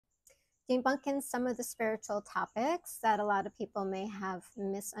debunking some of the spiritual topics that a lot of people may have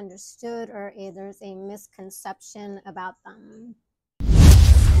misunderstood, or there's a misconception about them.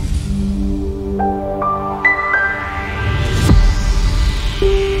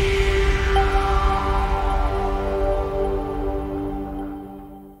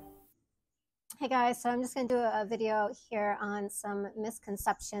 Hey guys, so I'm just going to do a video here on some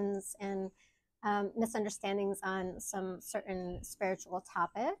misconceptions and misunderstandings on some certain spiritual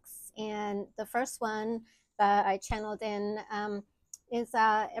topics. And the first one that I channeled in is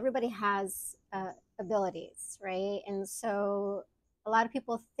everybody has abilities, right? And so a lot of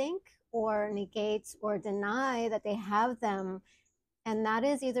people think or negate or deny that they have them, and that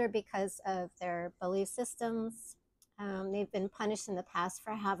is either because of their belief systems. They've been punished in the past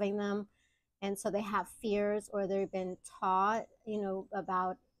for having them, and so they have fears, or they've been taught,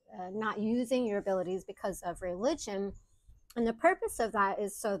 about not using your abilities because of religion. And the purpose of that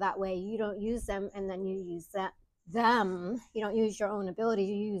is so that way you don't use them and then you use them. You don't use your own ability,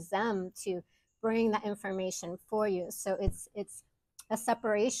 you use them to bring that information for you. So it's a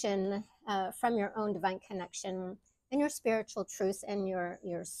separation from your own divine connection and your spiritual truths and your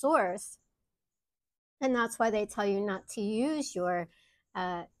source. And that's why they tell you not to use your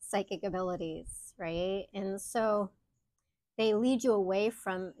psychic abilities, right? And so they lead you away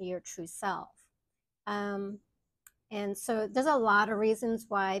from your true self. And so there's a lot of reasons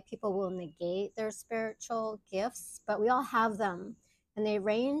why people will negate their spiritual gifts, but we all have them, and they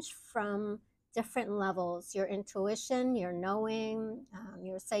range from different levels: your intuition, your knowing,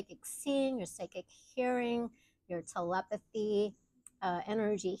 your psychic seeing, your psychic hearing, your telepathy,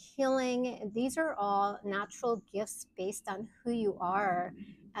 energy healing. These are all natural gifts based on who you are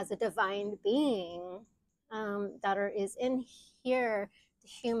as a divine being that is in here, the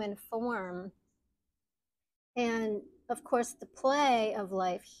human form. And of course, the play of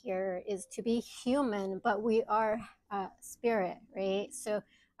life here is to be human, but we are spirit, right? So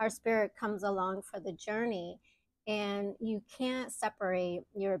our spirit comes along for the journey, and you can't separate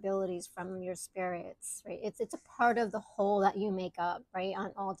your abilities from your spirits, right? It's a part of the whole that you make up, right,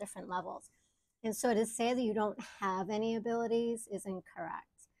 on all different levels. And so to say that you don't have any abilities is incorrect.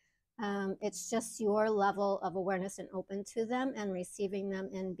 It's just your level of awareness and open to them and receiving them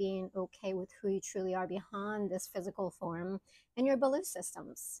and being okay with who you truly are beyond this physical form and your belief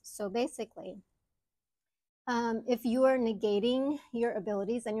systems. So basically, if you are negating your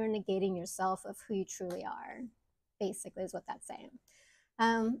abilities, then you're negating yourself of who you truly are, basically is what that's saying.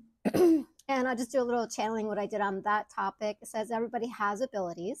 And I'll just do a little channeling what I did on that topic. It says everybody has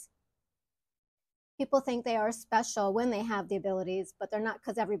abilities. People think they are special when they have the abilities, but they're not,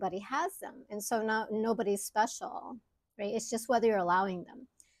 because everybody has them. And so nobody's special, right? It's just whether you're allowing them,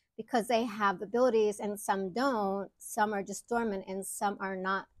 because they have abilities and some don't. Some are just dormant and some are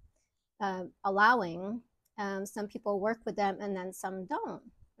not allowing. Some people work with them and then some don't,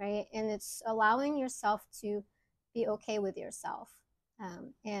 right? And it's allowing yourself to be okay with yourself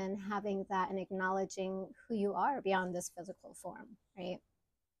and having that and acknowledging who you are beyond this physical form, right?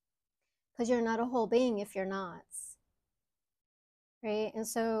 Because you're not a whole being if you're not, right? And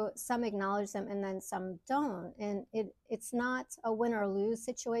so some acknowledge them and then some don't. And it's not a win or lose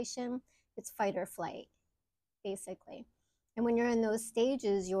situation. It's fight or flight, basically. And when you're in those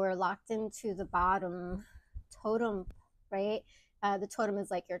stages, you're locked into the bottom totem, right? The totem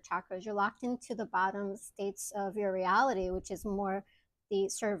is like your chakras. You're locked into the bottom states of your reality, which is more the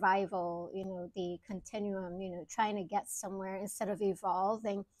survival, the continuum, trying to get somewhere instead of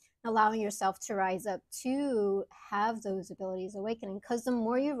evolving, allowing yourself to rise up to have those abilities awakening. Because the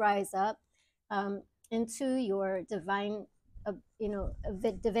more you rise up into your divine,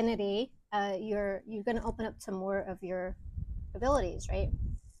 divinity, you're going to open up to more of your abilities, right?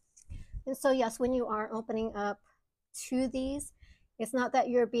 And so yes, when you are opening up to these, it's not that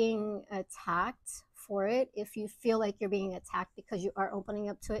you're being attacked for it. If you feel like you're being attacked because you are opening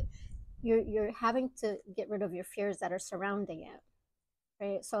up to it, you're having to get rid of your fears that are surrounding it,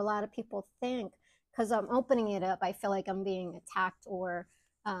 right? So a lot of people think, because I'm opening it up, I feel like I'm being attacked, or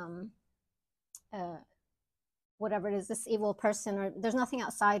whatever it is, this evil person, or there's nothing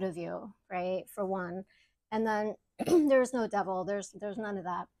outside of you, right? For one. And then there's no devil, there's none of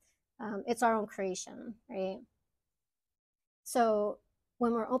that. It's our own creation, right? So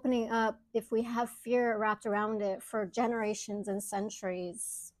when we're opening up, if we have fear wrapped around it for generations and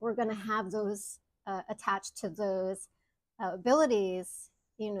centuries, we're going to have those attached to those abilities,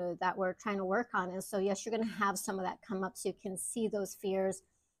 that we're trying to work on. And so yes, you're going to have some of that come up so you can see those fears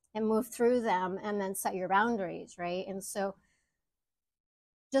and move through them and then set your boundaries, right? And so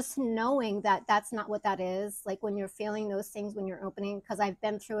just knowing that that's not what that is. Like when you're feeling those things when you're opening, because I've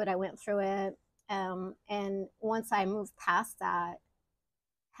been through it, I went through it. And once I moved past that,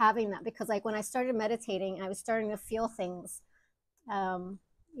 having that, because like when I started meditating, I was starting to feel things, um,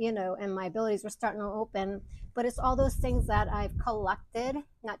 and my abilities were starting to open. But it's all those things that I've collected,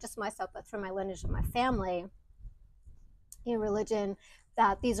 not just myself, but through my lineage of my family, religion,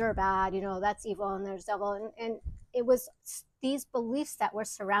 that these are bad, that's evil and there's devil. And it was these beliefs that were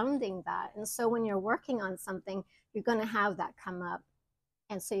surrounding that. And so when you're working on something, you're going to have that come up.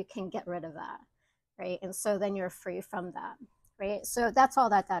 And so you can get rid of that. Right. And so then you're free from that. Right. So that's all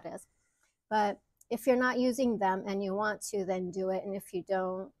that is. But if you're not using them and you want to, then do it. And if you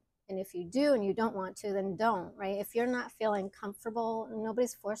don't, and if you do and you don't want to, then don't. Right. If you're not feeling comfortable,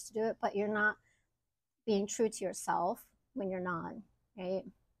 nobody's forced to do it, but you're not being true to yourself when you're not, right?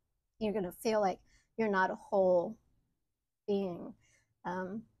 You're going to feel like you're not a whole being.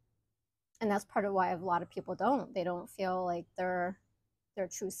 And that's part of why a lot of people they don't feel like they're their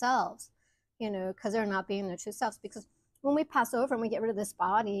true selves, because they're not being their true selves. Because when we pass over and we get rid of this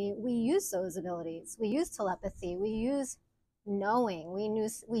body, we use those abilities. We use telepathy. We use knowing.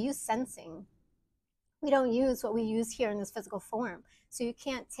 We use sensing. We don't use what we use here in this physical form. So you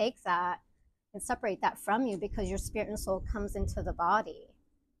can't take that and separate that from you, because your spirit and soul comes into the body,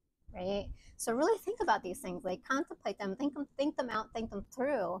 right? So really think about these things, like contemplate them, think them out, think them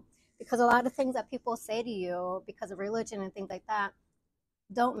through, because a lot of things that people say to you because of religion and things like that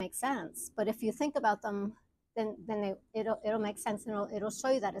don't make sense. But if you think about them, then it'll make sense, and it'll show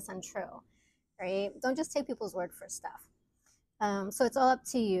you that it's untrue, right? Don't just take people's word for stuff. So it's all up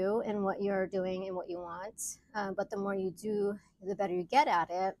to you and what you're doing and what you want. But the more you do, the better you get at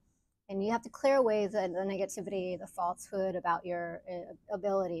it. And you have to clear away the negativity, the falsehood about your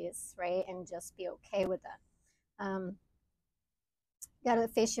abilities, right? And just be okay with that. You got to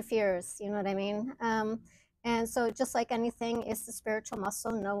face your fears, you know what I mean? And so just like anything, it's the spiritual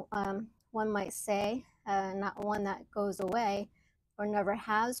muscle. No, one might say, not one that goes away or never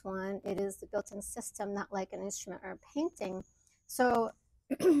has one. It is the built-in system, not like an instrument or a painting. So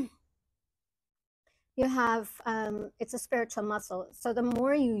you have, it's a spiritual muscle. So the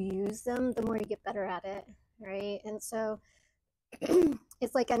more you use them, the more you get better at it, right? And so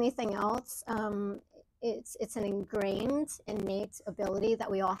it's like anything else. It's an ingrained, innate ability that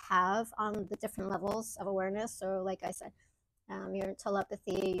we all have on the different levels of awareness. So like I said, your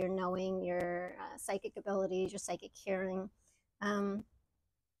telepathy, your knowing, your psychic abilities, your psychic hearing. And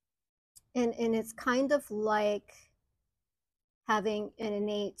it's kind of like having an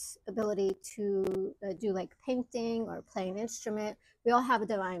innate ability to do like painting or play an instrument. We all have a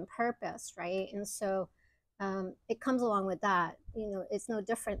divine purpose, right? And so it comes along with that. It's no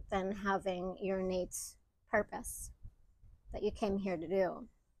different than having your innate purpose that you came here to do.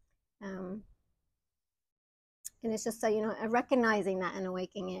 And it's just recognizing that and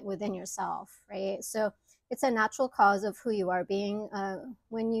awakening it within yourself, right? So it's a natural cause of who you are being.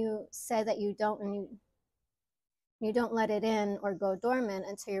 When you say that you don't, and you don't let it in or go dormant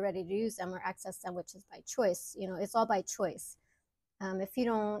until you're ready to use them or access them, which is by choice. It's all by choice. If you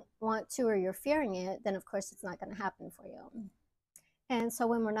don't want to, or you're fearing it, then of course it's not going to happen for you. And so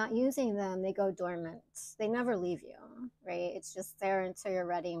when we're not using them, they go dormant. They never leave you, right? It's just there until you're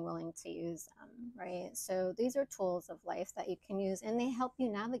ready and willing to use them, right? So these are tools of life that you can use, and they help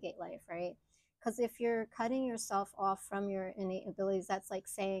you navigate life, right? Because if you're cutting yourself off from your innate abilities, that's like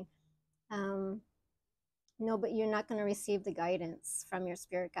saying, no, but you're not going to receive the guidance from your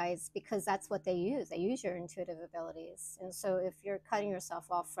spirit guides, because that's what they use. They use your intuitive abilities. And so if you're cutting yourself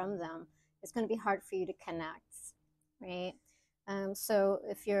off from them, it's going to be hard for you to connect, right? So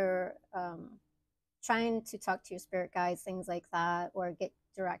if you're trying to talk to your spirit guides, things like that, or get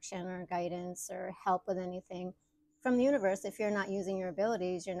direction or guidance or help with anything from the universe, if you're not using your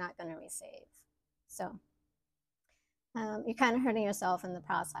abilities, you're not going to receive. So you're kind of hurting yourself in the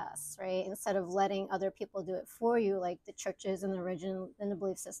process, right? Instead of letting other people do it for you, like the churches and the religion and the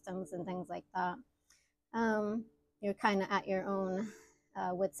belief systems and things like that. You're kind of at your own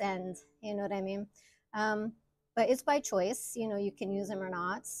wit's end, you know what I mean? But it's by choice. You can use them or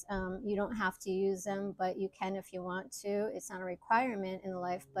not. You don't have to use them, but you can if you want to. It's not a requirement in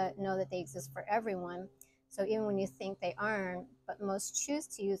life, but know that they exist for everyone. So even when you think they aren't, but most choose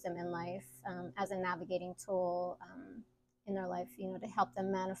to use them in life as a navigating tool in their life, to help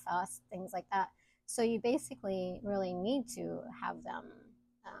them manifest things like that. So you basically really need to have them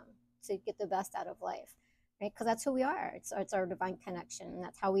to get the best out of life, right? Because that's who we are. It's our divine connection.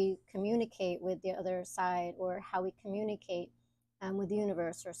 That's how we communicate with the other side, or how we communicate with the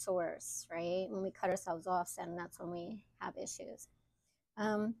universe or source, right? When we cut ourselves off, then that's when we have issues.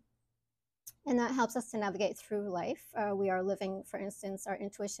 And that helps us to navigate through life. We are living, for instance, our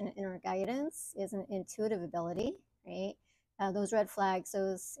intuition and inner guidance is an intuitive ability, right? Those red flags,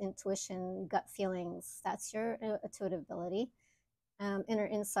 those intuition, gut feelings, that's your intuitive ability. Inner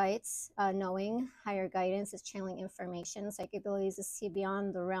insights, knowing, higher guidance is channeling information. Psychic abilities is see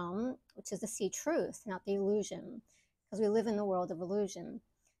beyond the realm, which is to see truth, not the illusion, because we live in the world of illusion.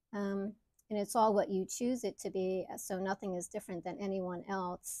 And it's all what you choose it to be, so nothing is different than anyone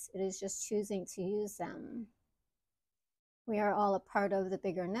else. It is just choosing to use them. We are all a part of the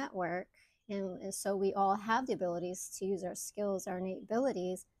bigger network, and so we all have the abilities to use our skills, our innate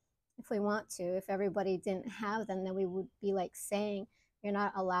abilities, if we want to. If everybody didn't have them, then we would be like saying you're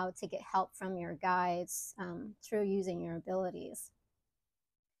not allowed to get help from your guides through using your abilities,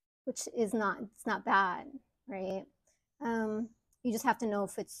 which is not bad, right? You just have to know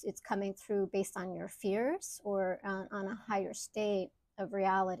if it's coming through based on your fears or on a higher state of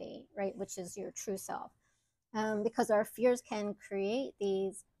reality, right? Which is your true self. Because our fears can create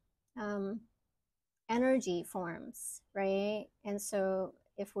these energy forms, right? And so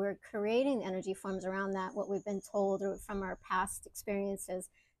if we're creating energy forms around that, what we've been told or from our past experiences,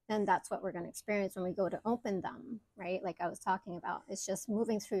 then that's what we're going to experience when we go to open them, right? Like I was talking about, it's just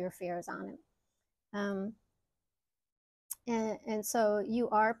moving through your fears on it. And so you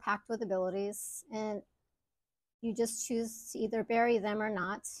are packed with abilities, and you just choose to either bury them or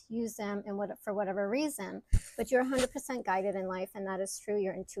not, use them and for whatever reason, but you're 100% guided in life, and that is through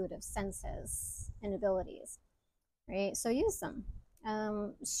your intuitive senses and abilities, right? So use them.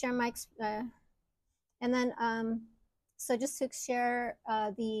 Share my, and then, so just to share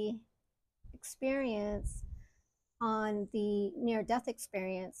the experience on the near-death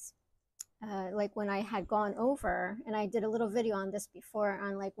experience, like when I had gone over, and I did a little video on this before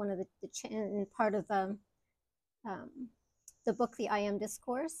on like one of the part of the book, The I Am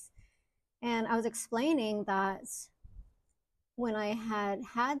Discourse. And I was explaining that when I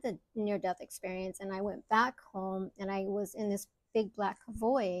had the near-death experience and I went back home and I was in this big black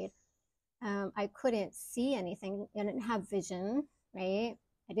void, I couldn't see anything. I didn't have vision, right?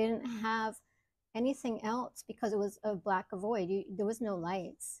 I didn't have anything else because it was a black void. There was no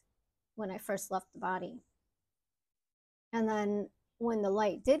lights when I first left the body. And then when the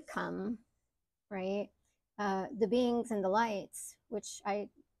light did come, right, the beings and the lights, which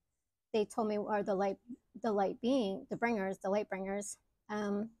they told me are the light being, the bringers, the light bringers,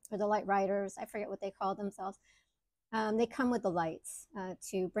 or the light riders, I forget what they call themselves. They come with the lights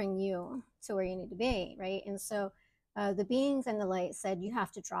to bring you to where you need to be, right? And so the beings and the light said you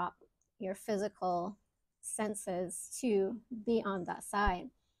have to drop your physical senses to be on that side.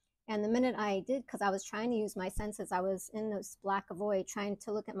 And the minute I did, because I was trying to use my senses, I was in this black void trying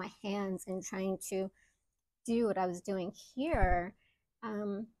to look at my hands and trying to do what I was doing here.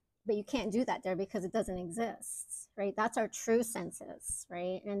 But you can't do that there because it doesn't exist, right? That's our true senses,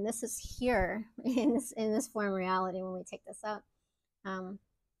 right? And this is here in this form reality when we take this up.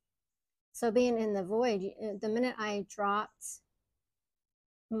 So being in the void, the minute I dropped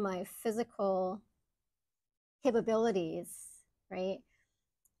my physical capabilities, right,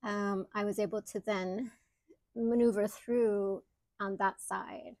 I was able to then maneuver through on that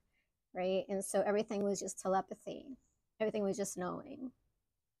side, right? And so everything was just telepathy. Everything was just knowing,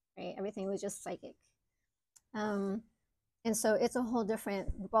 right? Everything was just psychic. And so it's a whole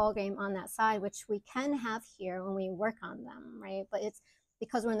different ball game on that side, which we can have here when we work on them, right? But it's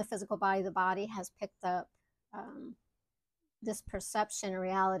because we're in the physical body, the body has picked up this perception or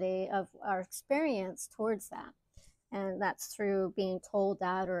reality of our experience towards that. And that's through being told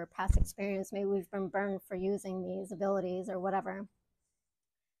that or past experience. Maybe we've been burned for using these abilities or whatever.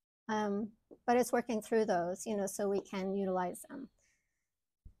 But it's working through those, so we can utilize them.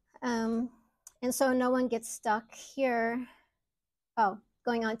 And so no one gets stuck here. Oh,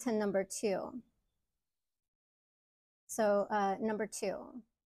 going on to number 2. So number two.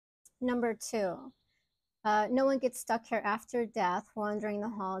 No one gets stuck here after death, wandering the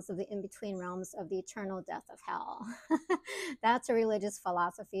halls of the in-between realms of the eternal death of hell. That's a religious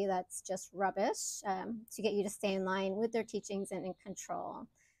philosophy that's just rubbish to get you to stay in line with their teachings and in control.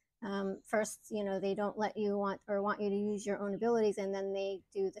 First, they don't let you want you to use your own abilities, and then they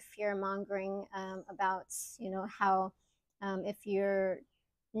do the fear mongering about, how if you're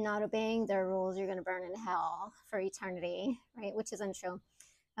not obeying their rules, you're going to burn in hell for eternity, right? Which is untrue.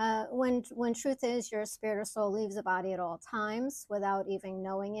 When truth is, your spirit or soul leaves the body at all times without even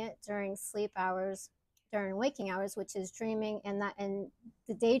knowing it during sleep hours, during waking hours, which is dreaming, and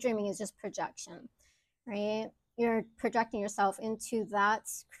the daydreaming is just projection, right? You're projecting yourself into that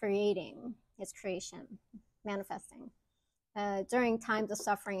creating, it's creation, manifesting. during times of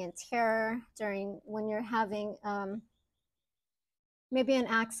suffering and terror, during when you're having maybe an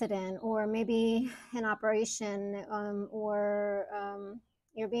accident or maybe an operation, or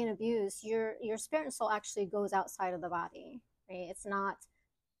you're being abused, your spirit and soul actually goes outside of the body, right? It's not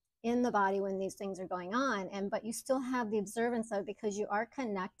in the body when these things are going on, and but you still have the observance of it because you are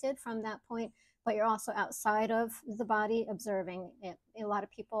connected from that point, but you're also outside of the body observing it. A lot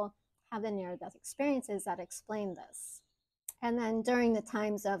of people have the near-death experiences that explain this. And then during the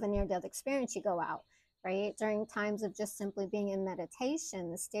times of a near-death experience, you go out, right? During times of just simply being in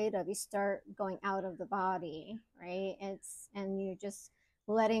meditation, the state of, you start going out of the body, right? And you're just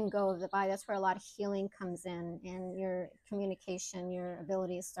letting go of the body. That's where a lot of healing comes in, and your communication, your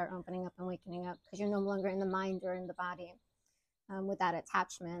abilities start opening up and wakening up because you're no longer in the mind or in the body, with that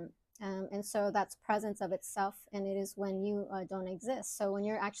attachment. And so that's presence of itself, and it is when you don't exist. So when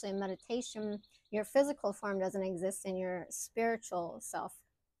you're actually in meditation, your physical form doesn't exist and your spiritual self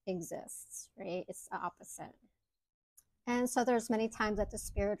exists, right? It's the opposite. And so there's many times that the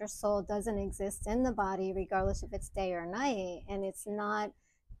spirit or soul doesn't exist in the body, regardless if it's day or night, and it's not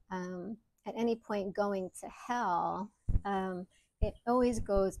at any point going to hell. It always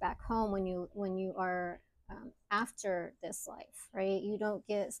goes back home when you are after this life, right? You don't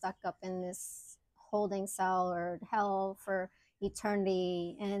get stuck up in this holding cell or hell for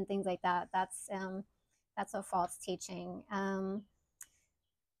eternity and things like that. That's a false teaching.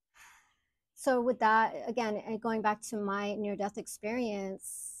 So with that, again, going back to my near-death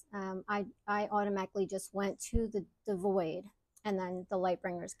experience, I automatically just went to the void, and then the light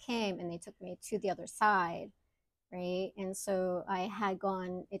bringers came and they took me to the other side, right? And so I had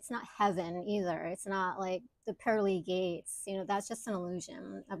gone, it's not heaven either. It's not like the pearly gates, that's just an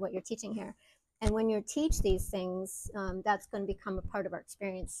illusion of what you're teaching here. And when you teach these things, that's going to become a part of our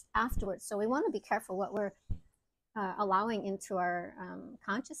experience afterwards. So we want to be careful what we're allowing into our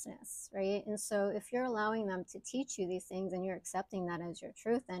consciousness, right? And so if you're allowing them to teach you these things and you're accepting that as your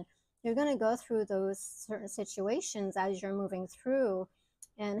truth, then you're going to go through those certain situations as you're moving through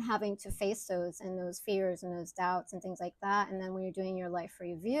and having to face those and those fears and those doubts and things like that. And then when you're doing your life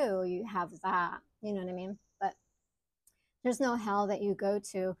review, you have that, you know what I mean? But there's no hell that you go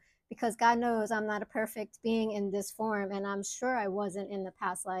to, because God knows I'm not a perfect being in this form, and I'm sure I wasn't in the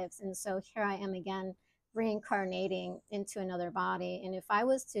past lives. And so here I am again, reincarnating into another body. And if I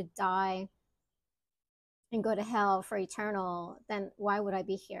was to die and go to hell for eternal, then why would I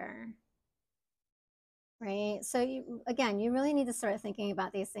be here? Right? So you really need to start thinking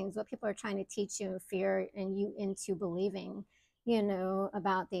about these things, what people are trying to teach you and fear and you into believing,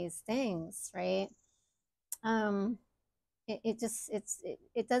 about these things, right?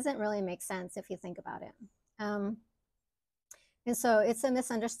 It doesn't really make sense if you think about it. And so it's a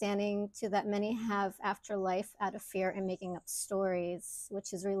misunderstanding too that many have afterlife out of fear and making up stories,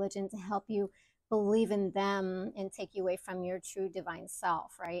 which is religion to help you believe in them and take you away from your true divine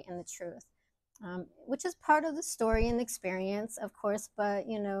self, right? And the truth, which is part of the story and experience, of course, but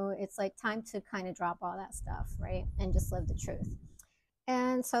it's like time to kind of drop all that stuff, right? And just live the truth.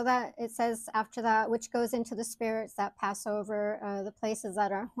 And so that it says after that, which goes into the spirits that pass over, the places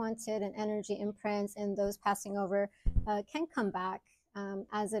that are haunted and energy imprints, and those passing over can come back,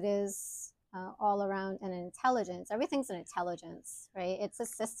 as it is all around an intelligence. Everything's an intelligence, right? It's a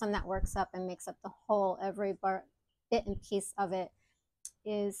system that works up and makes up the whole. Every bit and piece of it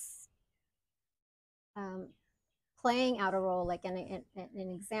is playing out a role, like an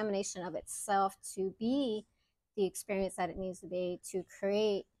examination of itself to be the experience that it needs to be to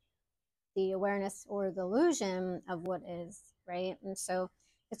create the awareness or the illusion of what is, right? And so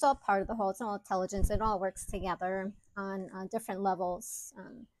it's all part of the whole. It's all intelligence. It all works together on different levels.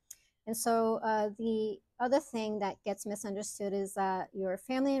 And so the other thing that gets misunderstood is that your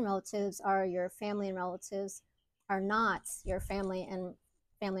family and relatives are your family and relatives are not your family and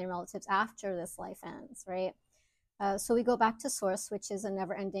relatives after this life ends, right? So we go back to source, which is a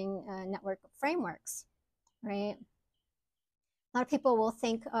never-ending network of frameworks, right? A lot of people will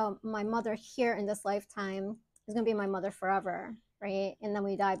think, oh, my mother here in this lifetime is going to be my mother forever, right? And then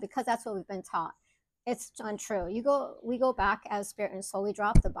we die, because that's what we've been taught. It's untrue. We go back as spirit and soul. We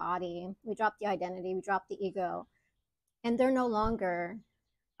drop the body, we drop the identity, we drop the ego, and they're no longer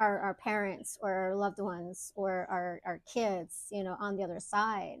our parents or our loved ones or our kids, on the other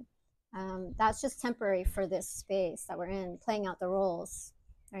side. That's just temporary for this space that we're in, playing out the roles,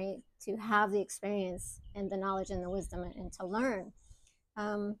 right? To have the experience and the knowledge and the wisdom and to learn.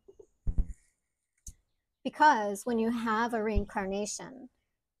 Because when you have a reincarnation,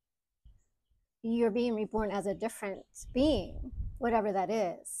 you're being reborn as a different being, whatever that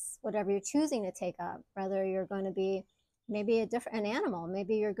is, whatever you're choosing to take up, whether you're going to be maybe an animal.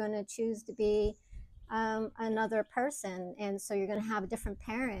 Maybe you're going to choose to be another person, and so you're going to have a different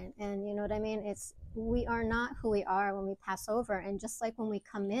parent. And you know what I mean? It's we are not who we are when we pass over. And just like when we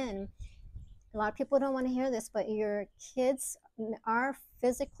come in, a lot of people don't want to hear this, but your kids are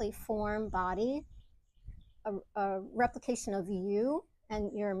physically formed body, a replication of you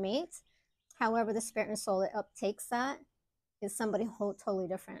and your mate. However, the spirit and soul that uptakes that is somebody whole totally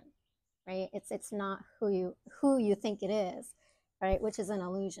different, right? It's not who you think it is, right? Which is an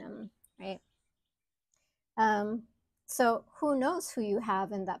illusion, right? Um, so who knows who you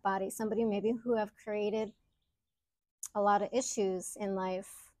have in that body? Somebody maybe who have created a lot of issues in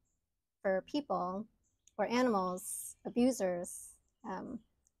life for people or animals, abusers,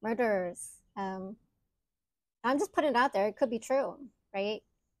 murderers. I'm just putting it out there. It could be true, right?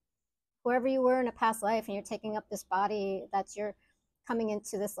 Whoever you were in a past life and you're taking up this body, that's your coming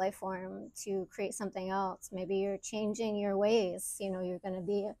into this life form to create something else. Maybe you're changing your ways. You know, you're going to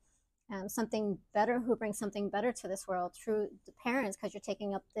be something better, who brings something better to this world through the parents, because you're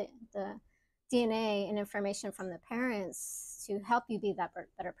taking up the DNA and information from the parents to help you be that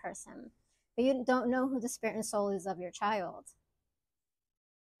better person. But you don't know who the spirit and soul is of your child.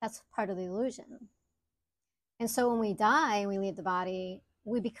 That's part of the illusion. And so when we die and we leave the body,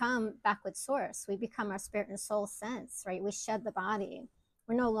 we become back with source. We become our spirit and soul sense, right? We shed the body.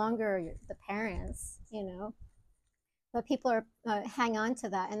 We're no longer the parents, you know. But people are hang on to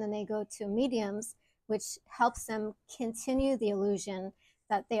that, and then they go to mediums, which helps them continue the illusion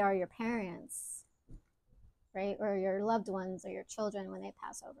that they are your parents, right? Or your loved ones or your children when they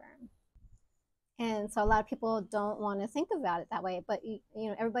pass over. And so a lot of people don't want to think about it that way. But you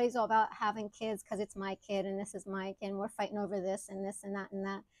know, everybody's all about having kids because it's my kid and this is my kid and we're fighting over this and this and that and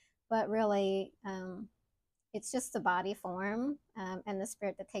that. But really, it's just the body form, and the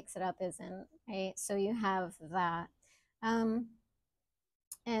spirit that takes it up isn't, right? So you have that.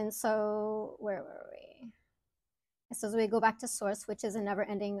 And so where were we? So as we go back to source, which is a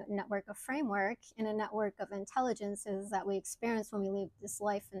never-ending network of framework and a network of intelligences that we experience when we leave this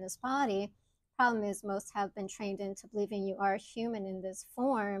life in this body. Problem is, most have been trained into believing you are human in this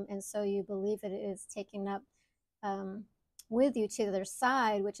form, and so you believe it is taken up with you to the other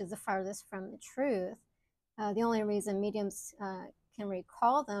side, which is the farthest from the truth. The only reason mediums can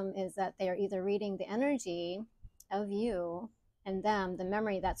recall them is that they are either reading the energy of you and them, the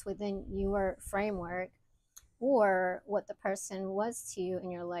memory that's within your framework, or what the person was to you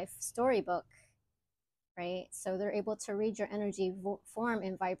in your life storybook, right? So they're able to read your energy form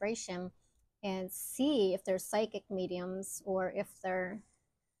and vibration and see if they're psychic mediums or if they're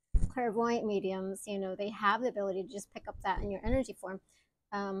clairvoyant mediums. You know, they have the ability to just pick up that in your energy form,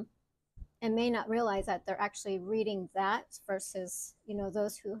 and may not realize that they're actually reading that versus, you know,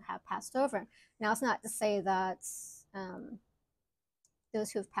 those who have passed over. Now, it's not to say that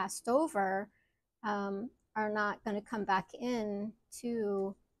those who have passed over are not going to come back in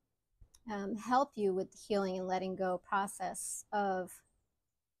to help you with the healing and letting go process of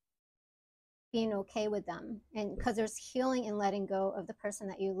being okay with them. And because there's healing and letting go of the person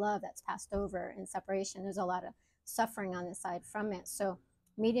that you love that's passed over in separation, there's a lot of suffering on the side from it. So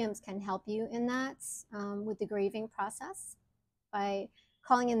mediums can help you in that with the grieving process by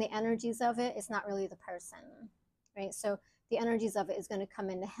calling in the energies of it. It's not really the person, right? So the energies of it is going to come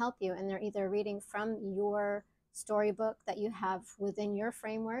in to help you, and they're either reading from your storybook that you have within your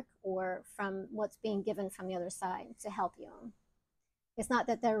framework or from what's being given from the other side to help you. It's not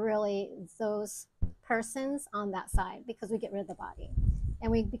that they're really those persons on that side, because we get rid of the body and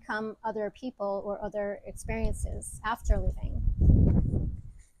we become other people or other experiences after leaving.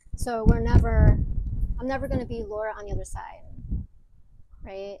 So I'm never going to be Laura on the other side,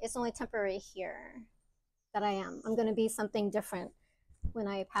 right? It's only temporary here that I am. I'm going to be something different when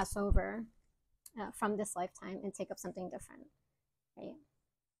I pass over from this lifetime and take up something different, right?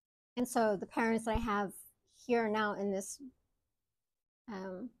 And so the parents that I have here now in this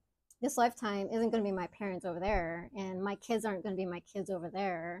lifetime isn't going to be my parents over there, and my kids aren't going to be my kids over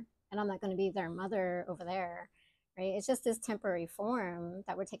there, and I'm not going to be their mother over there, right? It's just this temporary form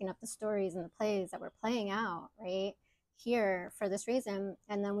that we're taking up the stories and the plays that we're playing out, right, here for this reason,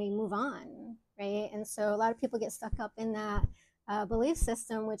 and then we move on, right? And so a lot of people get stuck up in that belief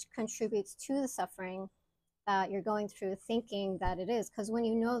system, which contributes to the suffering that you're going through, thinking that it is. Because when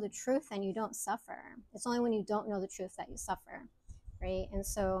you know the truth, then you don't suffer. It's only when you don't know the truth that you suffer, right? And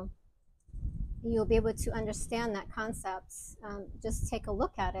so you'll be able to understand that concept. Just take a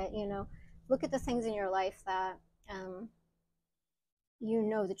look at it, you know, look at the things in your life that you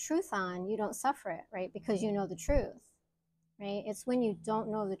know the truth on. You don't suffer it, right? Because you know the truth, right? It's when you don't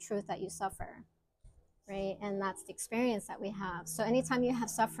know the truth that you suffer. right? And that's the experience that we have. So anytime you have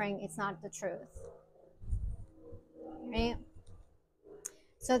suffering, it's not the truth, right?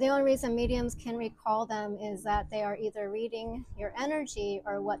 So the only reason mediums can recall them is that they are either reading your energy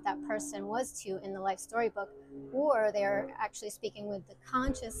or what that person was to you in the life storybook, or they're actually speaking with the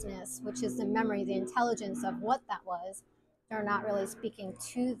consciousness, which is the memory, the intelligence of what that was. They're not really speaking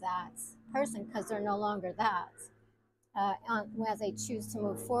to that person because they're no longer that. As they choose to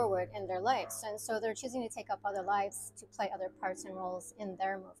move forward in their lives. And so they're choosing to take up other lives to play other parts and roles in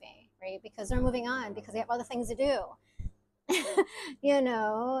their movie, right? Because they're moving on, because they have other things to do.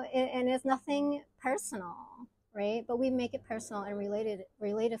 And it's nothing personal, right? But we make it personal and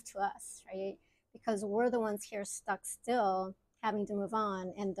relative to us, right? Because we're the ones here stuck still, having to move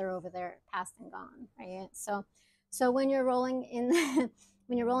on, and they're over there, past and gone, right? So when you're rolling in,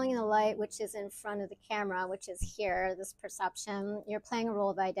 when you're rolling in the light, which is in front of the camera, which is here, this perception, you're playing a role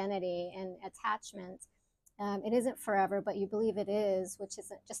of identity and attachment. It isn't forever, but you believe it is, which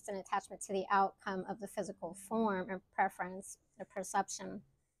is just an attachment to the outcome of the physical form or preference or perception,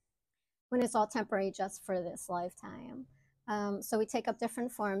 when it's all temporary just for this lifetime. So we take up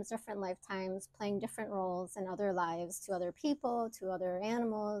different forms, different lifetimes, playing different roles in other lives, to other people, to other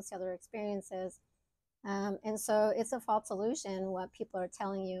animals, to other experiences. And so it's a false illusion what people are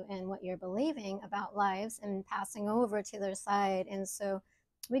telling you and what you're believing about lives and passing over to their side. And so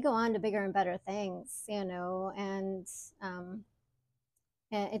we go on to bigger and better things, and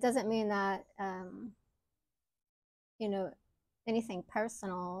it doesn't mean that, anything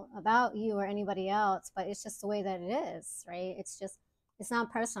personal about you or anybody else, but it's just the way that it is, right? It's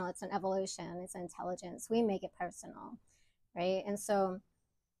not personal. It's an evolution. It's intelligence. We make it personal, right? And so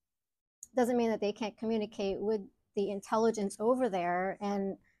doesn't mean that they can't communicate with the intelligence over there,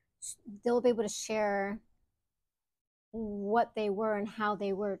 and they'll be able to share what they were and how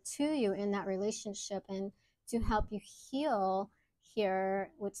they were to you in that relationship, and to help you heal here,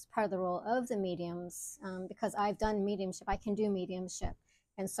 which is part of the role of the mediums, because I've done mediumship. I can do mediumship,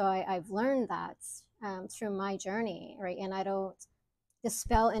 and so I've learned that through my journey, right? And I don't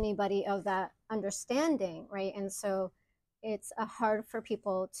dispel anybody of that understanding, right? And so it's hard for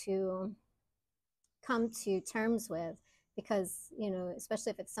people to come to terms with, because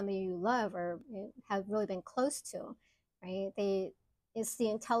especially if it's somebody you love or have really been close to, right? It's the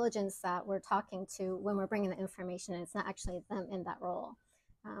intelligence that we're talking to when we're bringing the information, and it's not actually them in that role,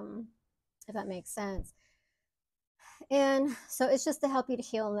 if that makes sense. And so it's just to help you to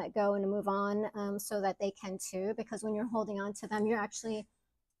heal and let go and to move on, so that they can too, because when you're holding on to them, you're actually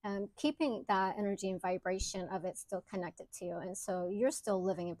keeping that energy and vibration of it still connected to you. And so you're still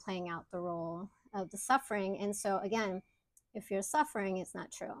living and playing out the role of the suffering. And so again, if you're suffering, it's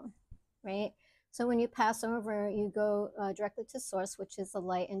not true, right? So when you pass over, you go directly to source, which is the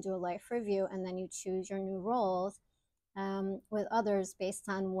light, and do a life review, and then you choose your new roles with others based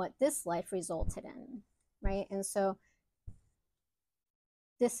on what this life resulted in, right? And so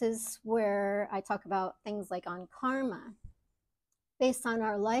this is where I talk about things like on karma. Based on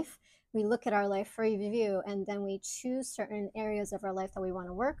our life, we look at our life review, and then we choose certain areas of our life that we want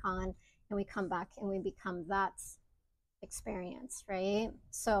to work on, and we come back and we become that experience, right?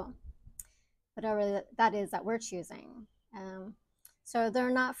 So whatever that is that we're choosing. So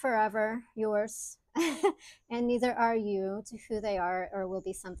they're not forever yours, and neither are you to who they are or will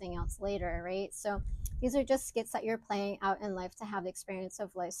be something else later, right? So these are just skits that you're playing out in life to have the experience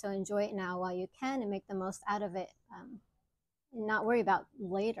of life. So enjoy it now while you can and make the most out of it. Not worry about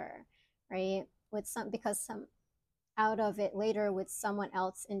later, right? Because some out of it later with someone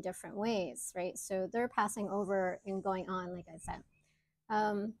else in different ways, right? So they're passing over and going on, like I said.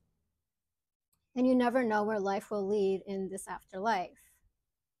 And you never know where life will lead in this afterlife,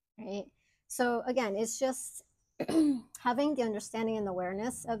 right? So again, it's just having the understanding and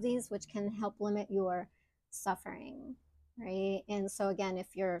awareness of these, which can help limit your suffering, right? And so again,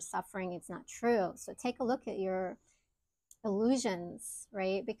 if you're suffering, it's not true. So take a look at your illusions,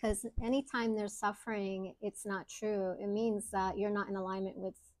 right? Because anytime there's suffering, it's not true. It means that you're not in alignment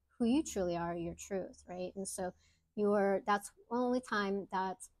with who you truly are, your truth, right? And so that's the only time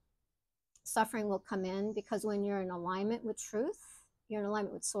that suffering will come in, because when you're in alignment with truth, you're in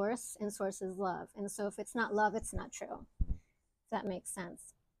alignment with source, and source is love. And so if it's not love, it's not true. If that makes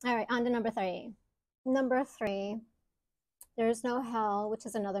sense. All right, on to number 3. Number 3, there's no hell, which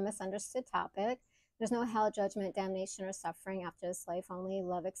is another misunderstood topic. There's no hell, judgment, damnation, or suffering after this life, only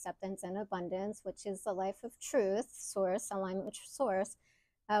love, acceptance, and abundance, which is the life of truth, source, alignment with source.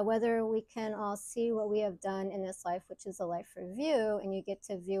 Whether we can all see what we have done in this life, which is a life review, and you get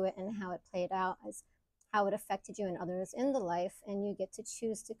to view it and how it played out, as how it affected you and others in the life, and you get to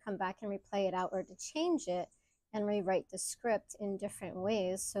choose to come back and replay it out or to change it and rewrite the script in different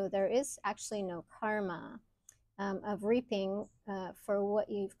ways. So there is actually no karma of reaping for what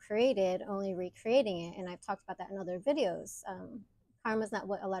you've created, only recreating it. And I've talked about that in other videos. Karma is not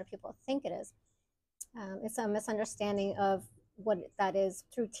what a lot of people think it is. It's a misunderstanding of what that is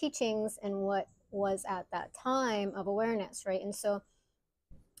through teachings and what was at that time of awareness, right? And so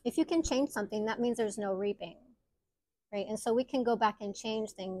if you can change something, that means there's no reaping, right? And so we can go back and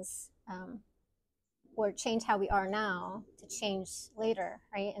change things or change how we are now to change later,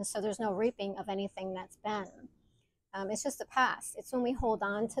 right? And so there's no reaping of anything that's been. It's just the past. It's when we hold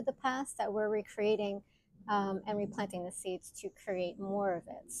on to the past that we're recreating and replanting the seeds to create more of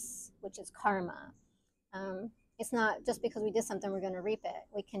it, which is karma. It's not just because we did something we're going to reap it.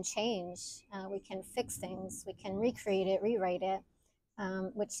 We can change, we can fix things, we can recreate it, rewrite it,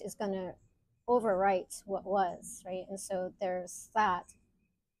 which is going to overwrite what was, right? And so there's that.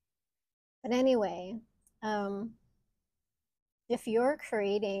 But anyway, if you're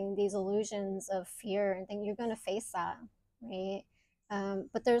creating these illusions of fear and things, you're going to face that, right?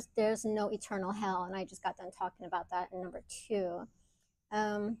 But there's no eternal hell, and I just got done talking about that in number 2.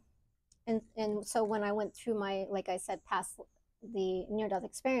 And so when I went through my, like I said, past the near-death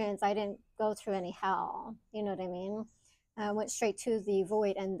experience, I didn't go through any hell. You know what I mean? I went straight to the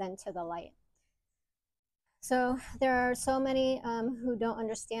void and then to the light. So there are so many who don't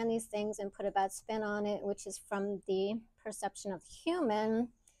understand these things and put a bad spin on it, which is from the perception of human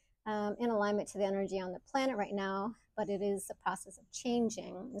in alignment to the energy on the planet right now, but it is a process of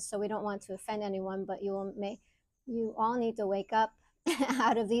changing. And so we don't want to offend anyone, but you all need to wake up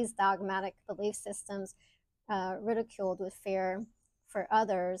out of these dogmatic belief systems, ridiculed with fear for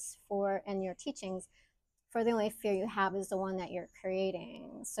others, and your teachings. For the only fear you have is the one that you're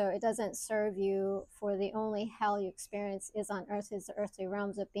creating. So it doesn't serve you, for the only hell you experience is on earth, is the earthly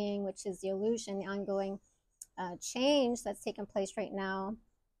realms of being, which is the illusion, the ongoing change that's taking place right now,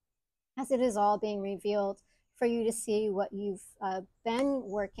 as it is all being revealed for you to see what you've been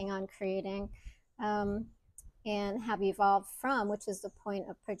working on creating and have evolved from, which is the point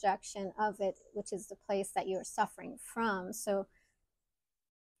of projection of it, which is the place that you're suffering from. So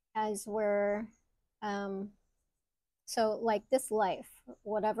as we're so like this life,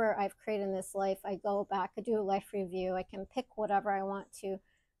 whatever I've created in this life, I go back, I do a life review, I can pick whatever I want to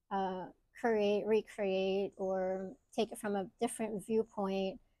create, recreate, or take it from a different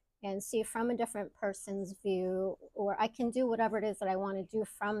viewpoint and see from a different person's view, or I can do whatever it is that I want to do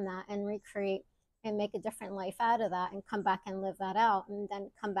from that and recreate and make a different life out of that and come back and live that out, and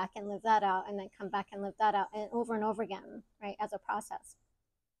then come back and live that out, and then come back and live that out, and over again, right, as a process.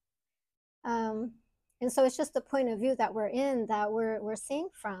 And so it's just the point of view that we're in, that we're seeing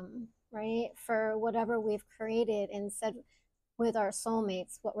from, right, for whatever we've created and said with our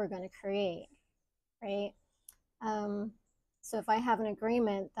soulmates what we're going to create, right? So if I have an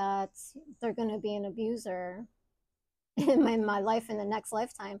agreement that they're going to be an abuser in my life in the next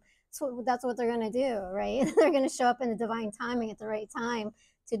lifetime, so that's what they're going to do, right? They're going to show up in the divine timing at the right time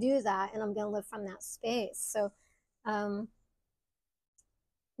to do that, and I'm going to live from that space. So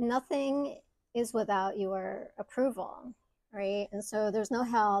nothing is without your approval, right? And so there's no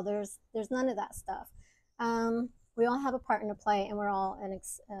hell, there's none of that stuff. We all have a part to play, and we're all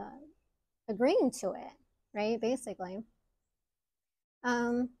agreeing to it, right? Basically.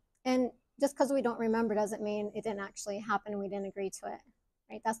 And just because we don't remember doesn't mean it didn't actually happen and we didn't agree to it,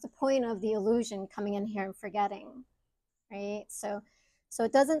 right? That's the point of the illusion, coming in here and forgetting, right? So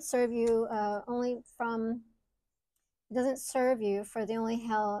it doesn't serve you it doesn't serve you, for the only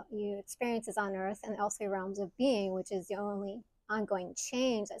hell you experience is on earth and the earthly realms of being, which is the only ongoing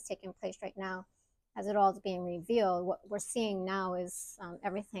change that's taking place right now as it all is being revealed. What we're seeing now is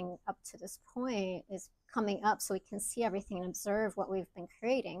everything up to this point is coming up, so we can see everything and observe what we've been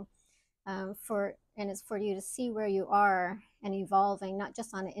creating. And it's for you to see where you are and evolving, not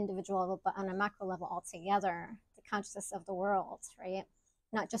just on an individual level, but on a macro level altogether, the consciousness of the world, right?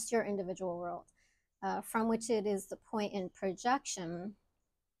 Not just your individual world. From which it is the point in projection.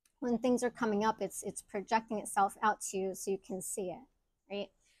 When things are coming up, it's projecting itself out to you so you can see it, right?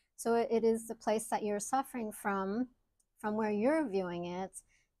 So it is the place that you're suffering from where you're viewing it,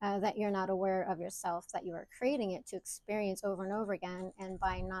 that you're not aware of yourself, that you are creating it to experience over and over again, and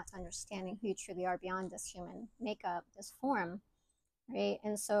by not understanding who you truly are beyond this human makeup, this form, right?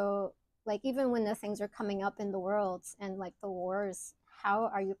 And so, like, even when the things are coming up in the world and like the wars,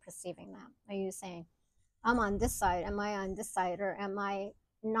 how are you perceiving them? Are you saying, I'm on this side, am I on this side, or am I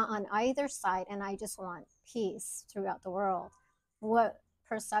not on either side and I just want peace throughout the world? What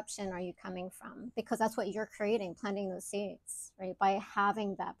perception are you coming from? Because that's what you're creating, planting those seeds, right? By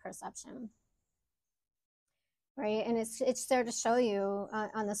having that perception, right? And it's there to show you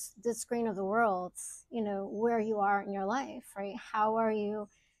on the screen of the world, you know, where you are in your life, right? How are you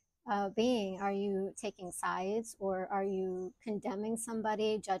being? Are you taking sides, or are you condemning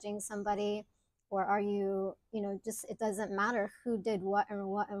somebody, judging somebody, or are you, you know, just, it doesn't matter who did what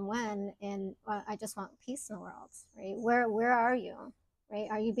and when, and I just want peace in the world, right? Where are you, right?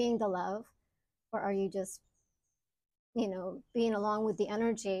 Are you being the love, or are you just, you know, being along with the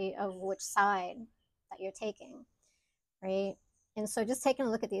energy of which side that you're taking, right? And so just taking a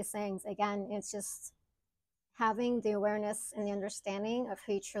look at these things again, it's just having the awareness and the understanding of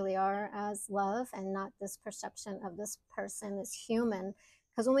who you truly are as love, and not this perception of this person as human.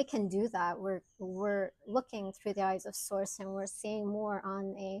 Because when we can do that, we're looking through the eyes of source, and we're seeing more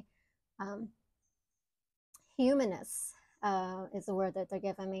on a humanness, is the word that they're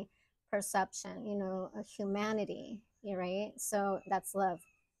giving me, perception, you know, a humanity, right? So that's love,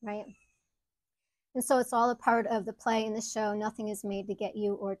 right? And so it's all a part of the play in the show. Nothing is made to get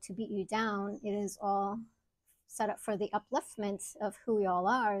you or to beat you down. It is all set up for the upliftment of who we all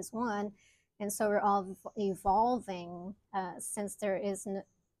are as one. And so we're all evolving, since there is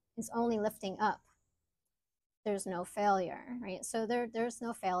only lifting up. There's no failure, right? So there's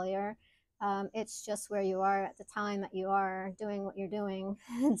no failure. It's just where you are at the time that you are doing what you're doing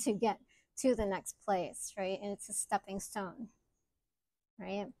to get to the next place, right? And it's a stepping stone,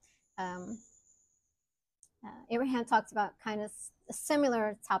 right? Abraham talks about kind of a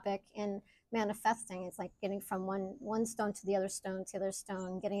similar topic in manifesting. It's like getting from one stone to the other stone to the other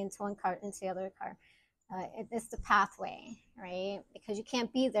stone, getting into one car into the other car. It's the pathway, right? Because you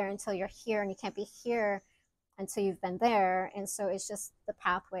can't be there until you're here, and you can't be here until you've been there. And so it's just the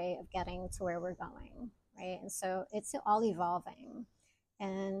pathway of getting to where we're going, right? And so it's all evolving,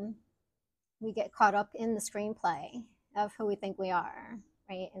 and we get caught up in the screenplay of who we think we are,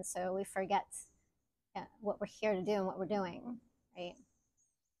 right? And so we forget what we're here to do and what we're doing, right?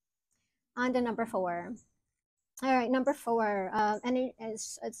 On to number 4. All right, number 4.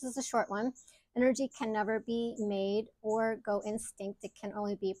 This is a short one. Energy can never be made or go instinct. It can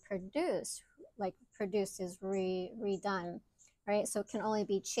only be produced. Like produced is redone, right? So it can only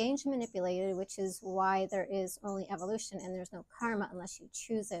be changed, manipulated, which is why there is only evolution, and there's no karma unless you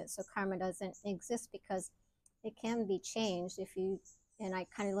choose it. So karma doesn't exist because it can be changed if you, and I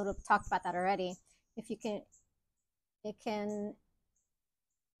kind of little talked about that already. If you can, it can,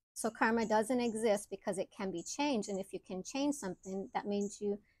 so karma doesn't exist because it can be changed. And if you can change something, that means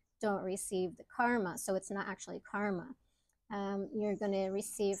you don't receive the karma. So it's not actually karma. You're going to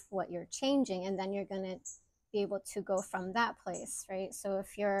receive what you're changing, and then you're going to be able to go from that place, right? So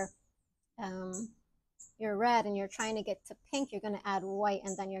if you're red and you're trying to get to pink, you're going to add white,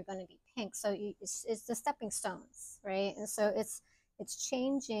 and then you're going to be pink. So it's the stepping stones, right? And so it's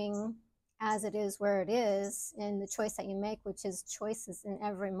changing as it is where it is, and the choice that you make, which is choices in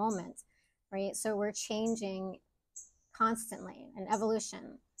every moment, right? So we're changing constantly, an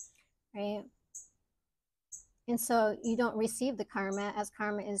evolution, right? And so you don't receive the karma, as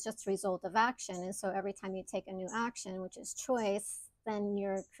karma is just a result of action. And so every time you take a new action, which is choice, then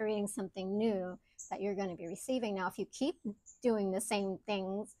you're creating something new that you're going to be receiving. Now, if you keep doing the same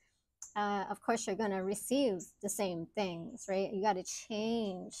things, of course, you're going to receive the same things, right? You got to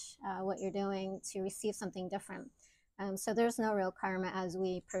change what you're doing to receive something different. So there's no real karma as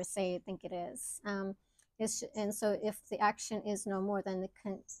we per se think it is. And so if the action is no more than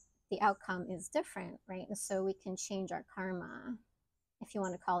the outcome is different, right? And so we can change our karma, if you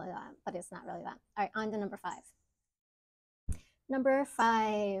want to call it that, but it's not really that. All right, on to number 5. Number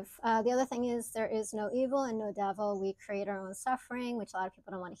 5, the other thing is there is no evil and no devil. We create our own suffering, which a lot of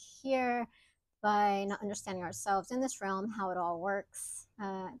people don't want to hear, by not understanding ourselves in this realm, how it all works,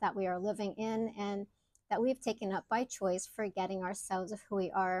 that we are living in, and that we've taken up by choice, forgetting ourselves of who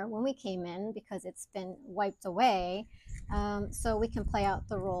we are when we came in, because it's been wiped away. So we can play out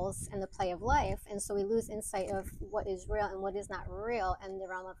the roles in the play of life. And so we lose insight of what is real and what is not real in the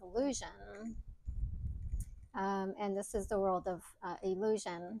realm of illusion. And this is the world of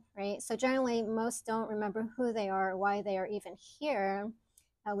illusion, right? So generally, most don't remember who they are, why they are even here,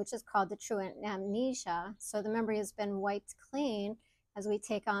 which is called the true amnesia. So the memory has been wiped clean as we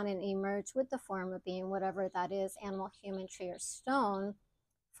take on and emerge with the form of being, whatever that is, animal, human, tree, or stone,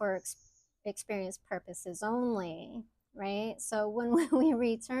 for experience purposes only, right? So when we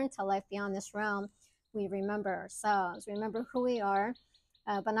return to life beyond this realm, we remember ourselves, remember who we are,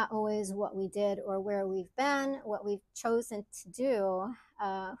 but not always what we did or where we've been, what we've chosen to do,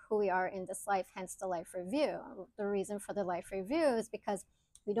 who we are in this life, hence the life review. The reason for the life review is because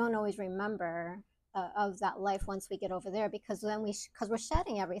we don't always remember of that life once we get over there, because then because we're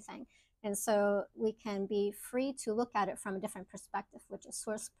shedding everything. And so we can be free to look at it from a different perspective, which is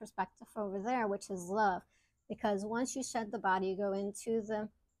source perspective over there, which is love. Because once you shed the body, you go into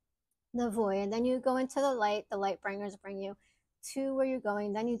the void, and then you go into the light bringers bring you to where you're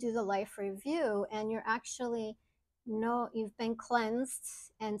going, then you do the life review, and you're actually you've been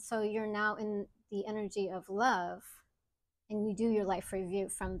cleansed, and so you're now in the energy of love, and you do your life review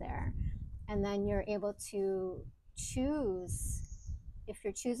from there, and then you're able to choose. If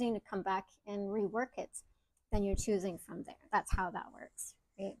you're choosing to come back and rework it, then you're choosing from there. That's how that works,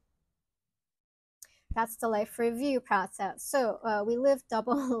 right? That's the life review process. So we live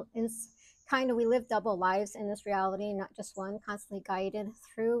double we live double lives in this reality, not just one, constantly guided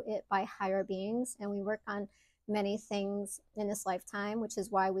through it by higher beings. And we work on many things in this lifetime, which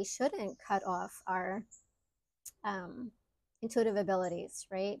is why we shouldn't cut off our intuitive abilities,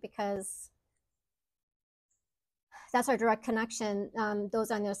 right? Because that's our direct connection.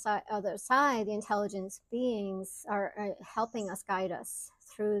 Those on the other side, the intelligence beings, are helping us, guide us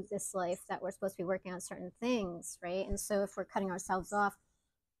through this life that we're supposed to be working on certain things, right? And so if we're cutting ourselves off,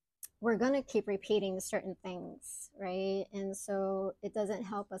 we're going to keep repeating certain things, right? And so it doesn't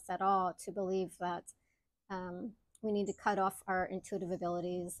help us at all to believe that we need to cut off our intuitive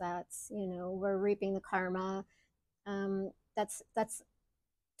abilities, that, we're reaping the karma. That's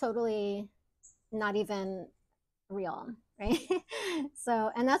totally not even real, right?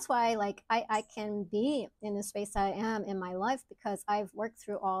 So, and that's why, like, I can be in the space I am in my life, because I've worked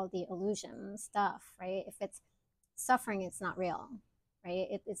through all the illusion stuff, right? If it's suffering, it's not real, right?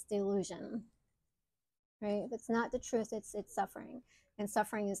 It's the illusion, right? If it's not the truth, it's suffering, and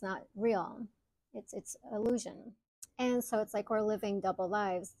suffering is not real. It's illusion. And so it's like we're living double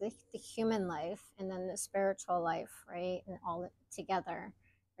lives, the human life and then the spiritual life, right? And all together,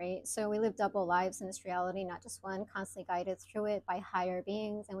 right? So we live double lives in this reality, not just one, constantly guided through it by higher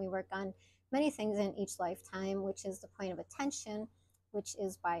beings. And we work on many things in each lifetime, which is the point of attention, which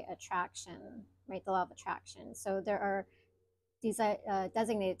is by attraction, right? The law of attraction. So there are these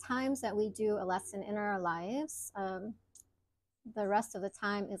designated times that we do a lesson in our lives. The rest of the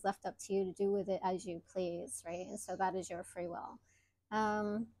time is left up to you to do with it as you please, right? And so that is your free will.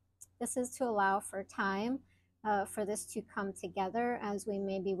 This is to allow for time for this to come together, as we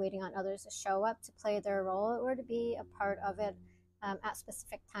may be waiting on others to show up to play their role or to be a part of it at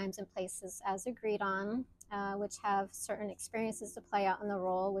specific times and places as agreed on, which have certain experiences to play out in the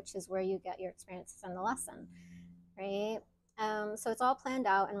role, which is where you get your experiences and the lesson, right? So it's all planned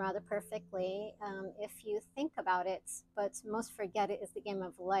out and rather perfectly if you think about it, but most forget it is the game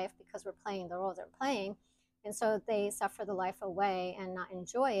of life, because we're playing the roles they're playing. And so they suffer the life away and not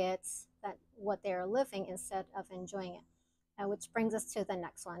enjoy it, that what they're living, instead of enjoying it. Which brings us to the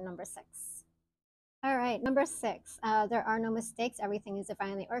next one, number 6. All right, number 6, there are no mistakes. Everything is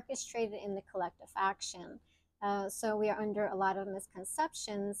divinely orchestrated in the collective action. So we are under a lot of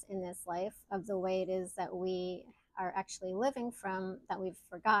misconceptions in this life of the way it is that we are actually living from, that we've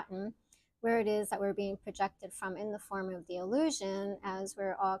forgotten where it is that we're being projected from in the form of the illusion, as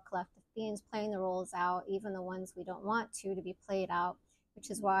we're all collective beings playing the roles out, even the ones we don't want to be played out,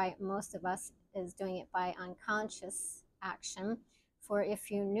 which is why most of us is doing it by unconscious action. For if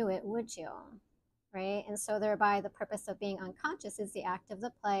you knew it, would you? Right? And so thereby the purpose of being unconscious is the act of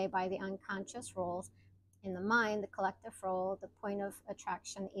the play by the unconscious roles in the mind, the collective role, the point of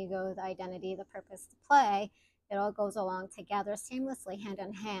attraction, the ego, the identity, the purpose to play. It all goes along together seamlessly, hand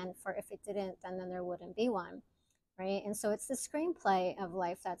in hand, for if it didn't, then there wouldn't be one, right? And so it's the screenplay of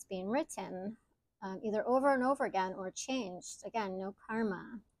life that's being written, either over and over again or changed. Again, no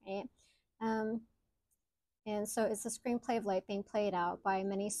karma, right? And so it's the screenplay of life being played out by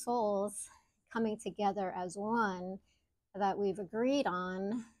many souls coming together as one, that we've agreed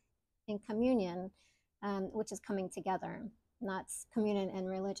on in communion, which is coming together, not communion and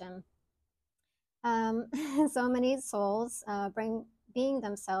religion. So many souls being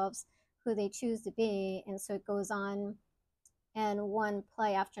themselves who they choose to be, and so it goes on, and one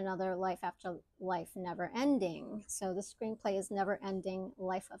play after another, life after life, never ending. So the screenplay is never ending,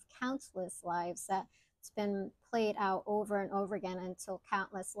 life of countless lives that's been played out over and over again until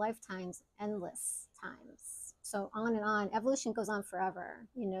countless lifetimes, endless times. So on and on. Evolution goes on forever,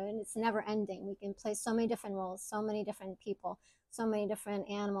 and it's never ending. We can play so many different roles, so many different people, so many different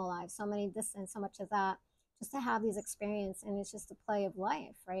animal lives, so many this and so much of that, just to have these experiences. And it's just a play of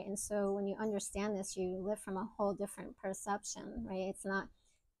life, right? And so when you understand this, you live from a whole different perception, right? It's not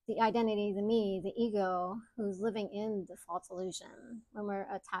the identity, the me, the ego, who's living in the false illusion when we're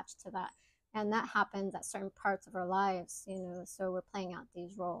attached to that. And that happens at certain parts of our lives, you know, so we're playing out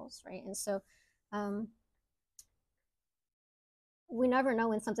these roles, right? And so we never know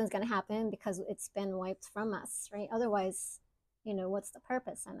when something's going to happen because it's been wiped from us, right? Otherwise, you know, what's the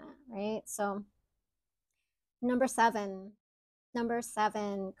purpose in it, right? So number seven,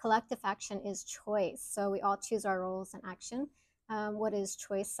 collective action is choice. So we all choose our roles in action. What is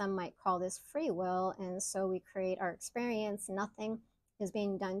choice? Some might call this free will. And so we create our experience. Nothing is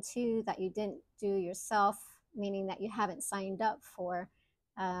being done to you that you didn't do yourself, meaning that you haven't signed up for,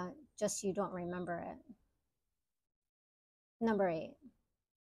 just you don't remember it. Number eight.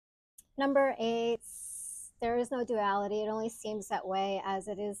 Number eight, there is no duality. It only seems that way as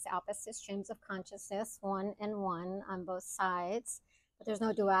it is opposite streams of consciousness, one and one on both sides. But there's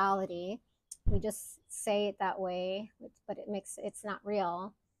no duality. We just say it that way, but it's not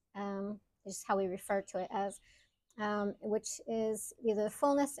real. It's just how we refer to it as, which is either the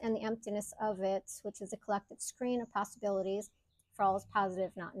fullness and the emptiness of it, which is a collective screen of possibilities for all is positive,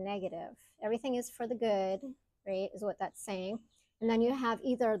 not negative. Everything is for the good, right, is what that's saying. And then you have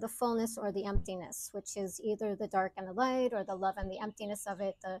either the fullness or the emptiness, which is either the dark and the light, or the love and the emptiness of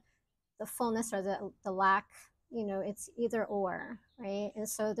it, the fullness or the lack, you know, it's either or, right? And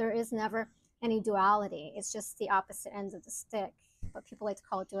so there is never any duality. It's just the opposite ends of the stick. But people like to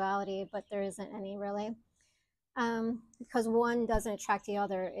call it duality, but there isn't any really. Because one doesn't attract the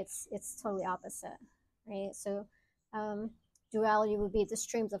other, it's totally opposite, right? So duality would be the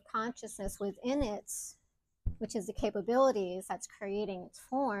streams of consciousness within it, which is the capabilities that's creating its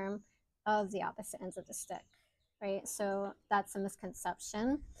form of the opposite ends of the stick, right? So that's a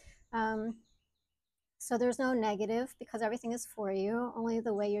misconception. So there's no negative because everything is for you, only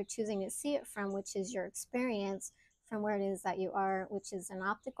the way you're choosing to see it from, which is your experience from where it is that you are, which is an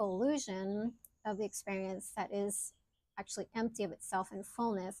optical illusion of the experience that is actually empty of itself in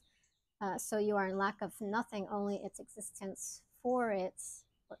fullness. So you are in lack of nothing, only its existence for it,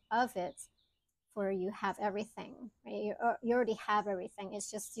 or of it, for you have everything, right? You already have everything. It's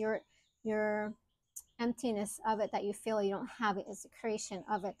just your emptiness of it that you feel you don't have it is the creation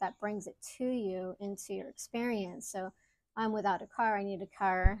of it that brings it to you into your experience. So I'm without a car. I need a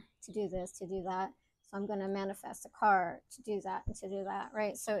car to do this, to do that. So I'm going to manifest a car to do that and to do that,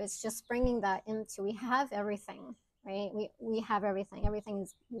 right? So it's just bringing that into, we have everything, right? We have everything. Everything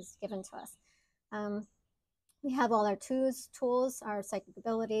is given to us. We have all our tools, our psychic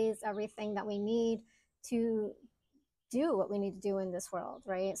abilities, everything that we need to do what we need to do in this world,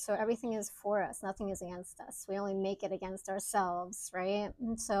 right? So everything is for us. Nothing is against us. We only make it against ourselves, right?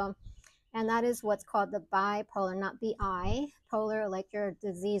 And that is what's called the bipolar, not bi, polar like your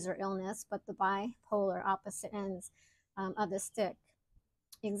disease or illness, but the bipolar opposite ends of the stick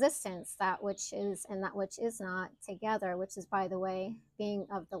existence, that which is and that which is not together, which is, by the way, being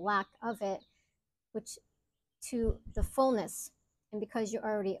of the lack of it, which to the fullness. And because you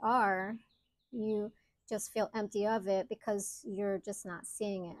already are, you just feel empty of it because you're just not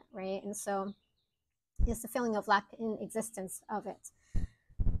seeing it, right? And so it's the feeling of lack in existence of it.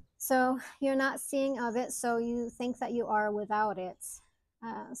 So you're not seeing of it, so you think that you are without it.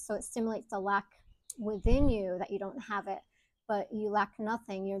 So it stimulates the lack within you that you don't have it, but you lack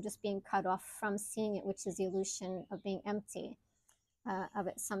nothing. You're just being cut off from seeing it, which is the illusion of being empty of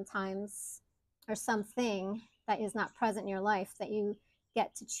it sometimes, or something that is not present in your life that you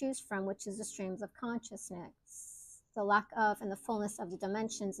get to choose from, which is the streams of consciousness, the lack of and the fullness of the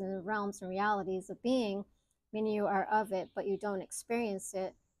dimensions and the realms and realities of being, meaning you are of it, but you don't experience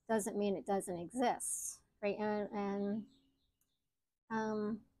it, doesn't mean it doesn't exist, right? And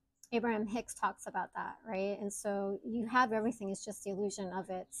Abraham Hicks talks about that, right? And so you have everything, it's just the illusion of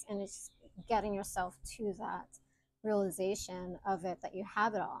it, and it's getting yourself to that realization of it, that you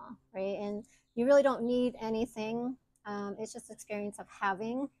have it all, right? And you really don't need anything. It's just experience of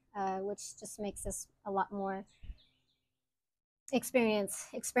having, which just makes this a lot more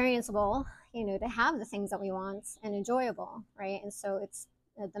experienceable, you know, to have the things that we want and enjoyable, right? And so it's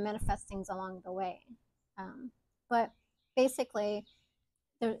the manifestings along the way. But basically,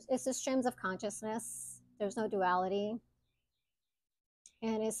 it's the streams of consciousness. There's no duality.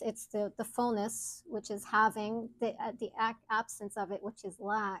 And it's the fullness, which is having, the absence of it, which is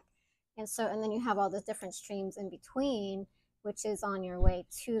lack. And then you have all the different streams in between, which is on your way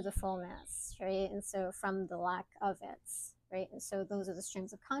to the fullness, right? And so from the lack of it, right? And so those are the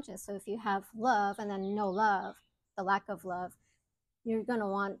streams of consciousness. So if you have love and then no love, the lack of love, you're going to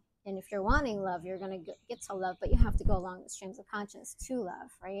want, and if you're wanting love, you're going to get to love, but you have to go along the streams of consciousness to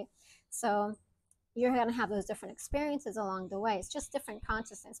love, right? So you're going to have those different experiences along the way. It's just different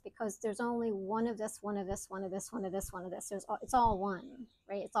consciousness, because there's only one of this, one of this, one of this, one of this, one of this. It's all one,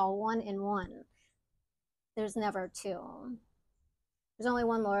 right? It's all one in one. There's never two. There's only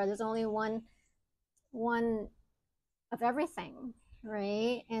one Lord. There's only one of everything,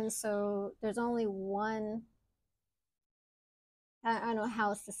 right? And so there's only one. I don't know how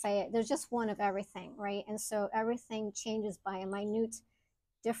else to say it. There's just one of everything, right? And so everything changes by a minute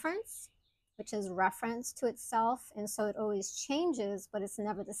difference, which is reference to itself. And so it always changes, but it's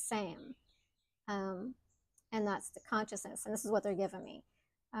never the same. And that's the consciousness. And this is what they're giving me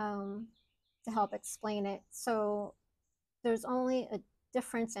to help explain it. So there's only a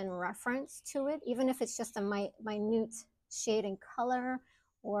difference in reference to it, even if it's just a minute shade in color,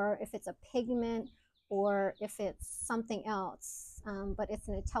 or if it's a pigment, or if it's something else. But it's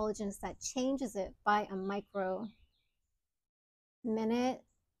an intelligence that changes it by a micro minute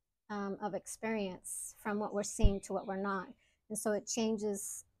of experience, from what we're seeing to what we're not. And so it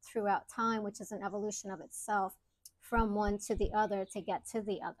changes throughout time, which is an evolution of itself, from one to the other to get to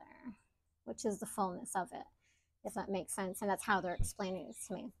the other, which is the fullness of it, if that makes sense. And that's how they're explaining it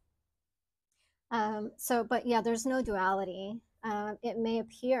to me. But yeah, there's no duality. It may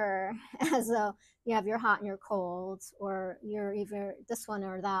appear as though you have your hot and your cold, or you're either this one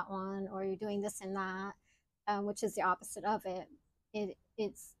or that one, or you're doing this and that, which is the opposite of it.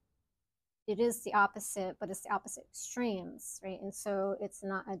 It is the opposite, but it's the opposite extremes, right? And so it's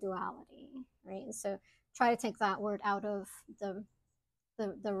not a duality, right? And so try to take that word out of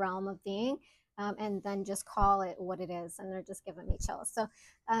the realm of being, and then just call it what it is. And they're just giving me chills. So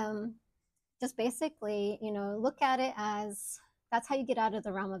just basically, look at it as, that's how you get out of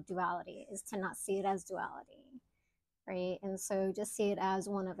the realm of duality, is to not see it as duality, right? And so just see it as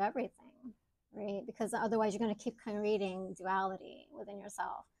one of everything, right? Because otherwise you're going to keep creating duality within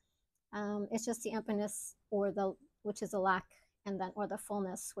yourself. It's just the emptiness, which is the lack, and then, or the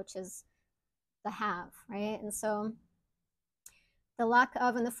fullness, which is the have, right? And so the lack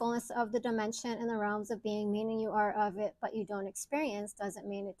of and the fullness of the dimension and the realms of being, meaning you are of it, but you don't experience, doesn't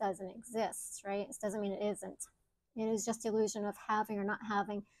mean it doesn't exist, right? It doesn't mean it isn't. It is just the illusion of having or not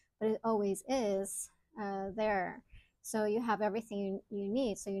having, but it always is there. So you have everything you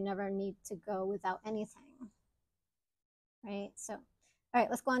need, so you never need to go without anything, right? So, all right,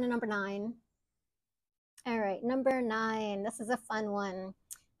 let's go on to number 9. All right, number 9. This is a fun one.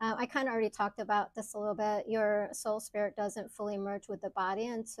 I kind of already talked about this a little bit. Your soul spirit doesn't fully merge with the body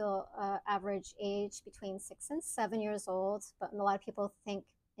until average age between 6 and 7 years old, but a lot of people think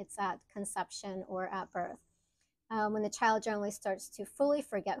it's at conception or at birth, when the child generally starts to fully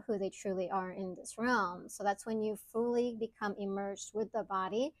forget who they truly are in this realm. So that's when you fully become immersed with the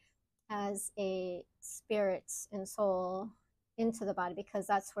body as a spirit and soul into the body, because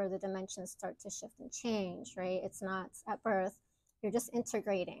that's where the dimensions start to shift and change, right? It's not at birth. You're just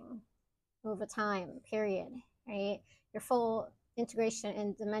integrating over time, period, right? Your full integration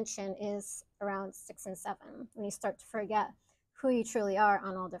and dimension is around 6 and 7, when you start to forget who you truly are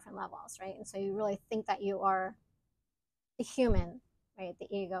on all different levels, right? And so you really think that you are the human, right? The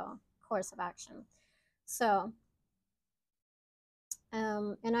ego course of action. So,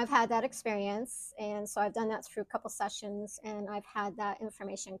 and I've had that experience, and so I've done that through a couple sessions, and I've had that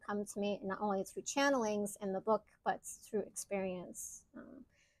information come to me not only through channelings in the book, but through experience.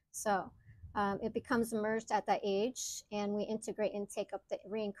 It becomes merged at that age, and we integrate and take up the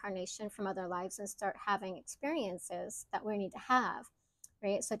reincarnation from other lives and start having experiences that we need to have,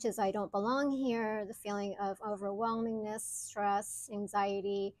 right? Such as I don't belong here, the feeling of overwhelmingness, stress,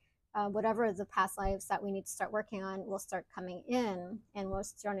 anxiety, whatever the past lives that we need to start working on will start coming in, and we're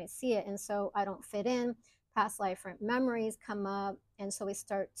starting to see it. And so I don't fit in, past life memories come up, and so we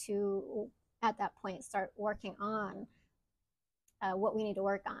start to, at that point, start working on what we need to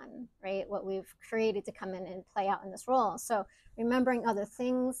work on, right? What we've created to come in and play out in this role. So remembering other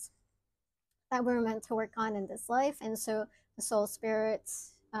things that we're meant to work on in this life. And so the soul spirit,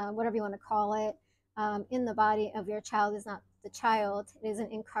 whatever you want to call it, in the body of your child is not the child. It is an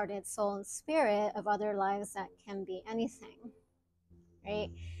incarnate soul and spirit of other lives that can be anything, right?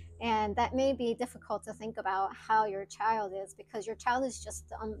 And that may be difficult to think about how your child is, because your child is just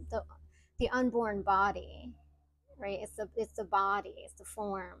the unborn body, right? It's the body, it's the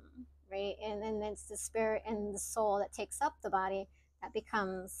form, right? And then it's the spirit and the soul that takes up the body that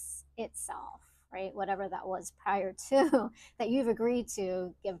becomes itself, right? Whatever that was prior to that you've agreed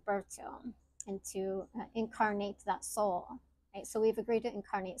to give birth to, and to incarnate that soul, right? So we've agreed to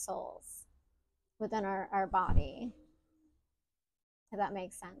incarnate souls within our body, if that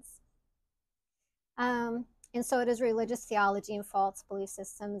makes sense. And so it is religious theology and false belief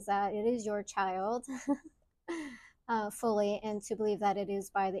systems that it is your child fully, and to believe that it is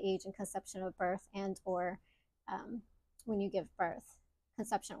by the age and conception of birth and or when you give birth,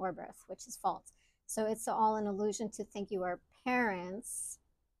 conception or birth, which is false. So it's all an illusion to think you are parents.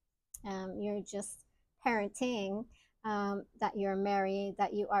 You're just parenting, that you're married,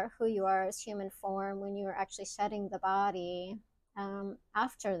 that you are who you are as human form when you are actually shedding the body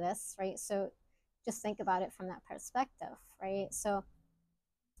after this, right? So just think about it from that perspective, right? So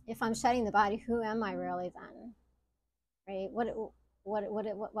if I'm shedding the body, who am I really then, right?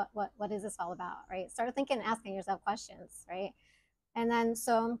 What is this all about, right? Start thinking and asking yourself questions, right? And then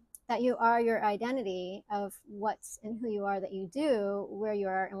so that you are your identity of what's and who you are, that you do, where you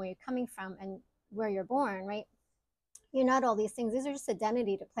are and where you're coming from and where you're born, right? You're not all these things. These are just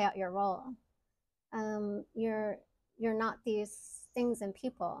identity to play out your role. You're not these things and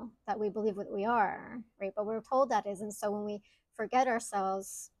people that we believe that we are, right? But we're told that is, and so when we forget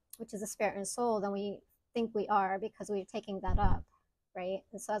ourselves, which is a spirit and soul, then we think we are because we're taking that up, right?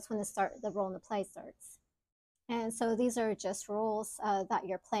 And so that's when the role in the play starts. And so these are just rules that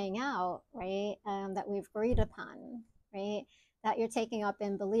you're playing out, right? That we've agreed upon, right? That you're taking up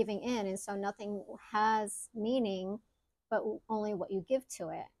and believing in. And so nothing has meaning, but only what you give to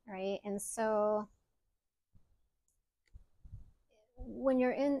it, right? And so when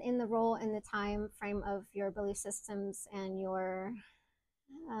you're in the role and the time frame of your belief systems and your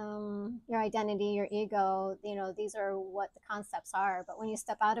identity, your ego, these are what the concepts are. But when you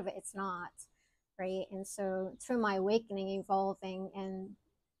step out of it, it's not, right? And so through my awakening, evolving, and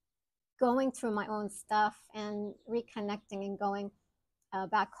going through my own stuff and reconnecting and going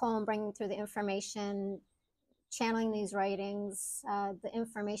back home, bringing through the information, channeling these writings, the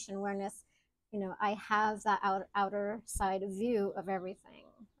information awareness, I have that outer side view of everything,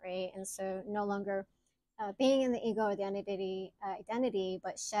 right? And so no longer being in the ego or the identity,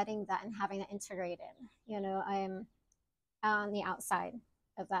 but shedding that and having that integrated. I'm on the outside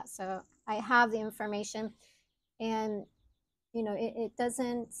of that. So I have the information, and it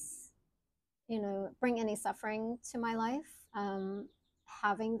doesn't bring any suffering to my life,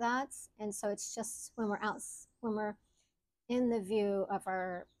 having that. And so it's just when we're in the view of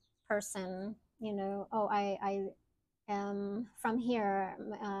our person, oh, I am from here,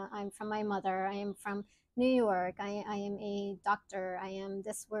 I'm from my mother, I am from New York, I am a doctor, I am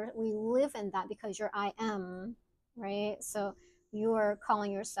this, where we live in that because you're I am, right? So you're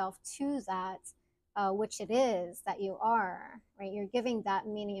calling yourself to that, which it is that you are, right? You're giving that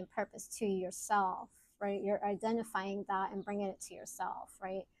meaning and purpose to yourself, right? You're identifying that and bringing it to yourself,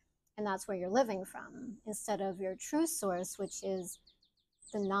 right? And that's where you're living from, instead of your true source, which is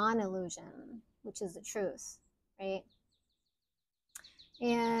the non-illusion, which is the truth, right?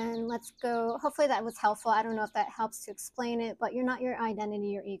 And let's go. Hopefully that was helpful. I don't know if that helps to explain it, but you're not your identity,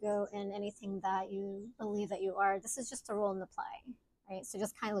 your ego, and anything that you believe that you are. This is just a role in the play, right? So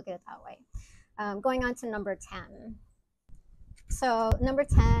just kind of look at it that way. Going on to number 10. So number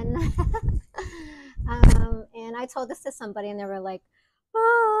 10, and I told this to somebody and they were like,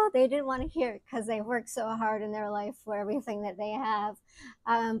 oh, they didn't want to hear it because they worked so hard in their life for everything that they have.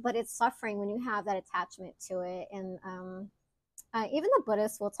 But it's suffering when you have that attachment to it. And even the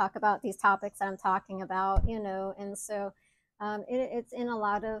Buddhists will talk about these topics that I'm talking about, and so it's in a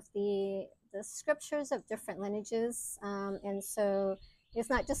lot of the scriptures of different lineages. And so it's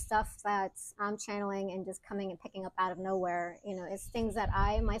not just stuff that I'm channeling and just coming and picking up out of nowhere. It's things that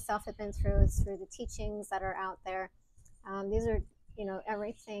I myself have been through. It's through the teachings that are out there. These are,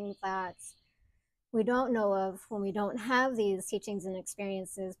 everything that we don't know of when we don't have these teachings and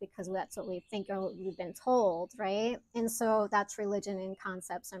experiences, because that's what we think or what we've been told, right? And so that's religion and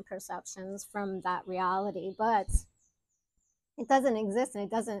concepts and perceptions from that reality. But it doesn't exist and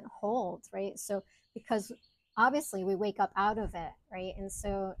it doesn't hold, right? So because obviously we wake up out of it, right? And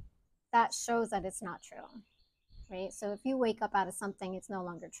so that shows that it's not true, right? So if you wake up out of something, it's no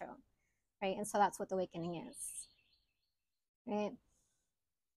longer true, right? And so that's what the awakening is, right?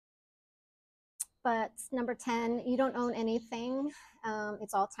 But number 10, you don't own anything.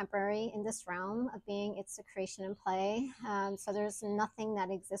 It's all temporary in this realm of being. It's a creation and play. So there's nothing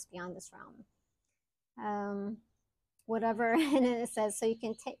that exists beyond this realm. Whatever, and it says, so you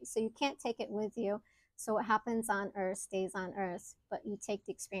can't take it with you. So what happens on earth stays on earth, but you take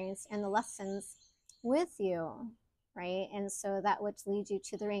the experience and the lessons with you, right? And so that which leads you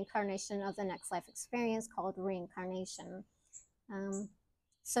to the reincarnation of the next life experience, called reincarnation.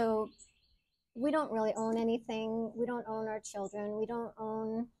 So we don't really own anything. We don't own our children. We don't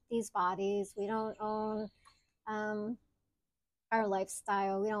own these bodies. We don't own our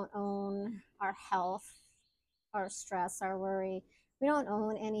lifestyle. We don't own our health. our stress, our worry. We don't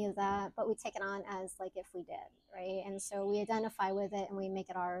own any of that, but we take it on as like if we did, right? And so we identify with it and we make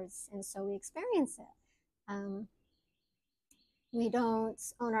it ours, and so we experience it. We don't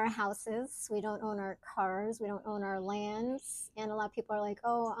own our houses, we don't own our cars, we don't own our lands. And a lot of people are like,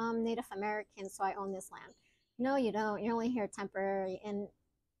 oh, I'm Native American, so I own this land. No, you don't. You're only here temporary. And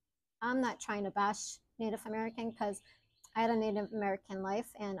I'm not trying to bash Native American because I had a Native American life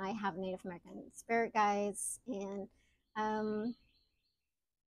and I have Native American spirit guides. And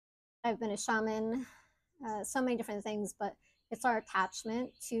I've been a shaman, so many different things, but it's our attachment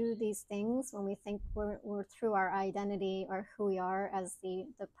to these things when we think we're through our identity or who we are as the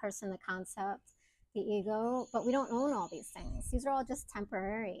person, the concept, the ego, but we don't own all these things. These are all just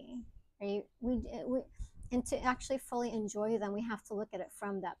temporary, right? And to actually fully enjoy them, we have to look at it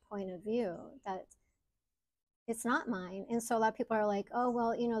from that point of view that it's not mine. And so a lot of people are like, oh,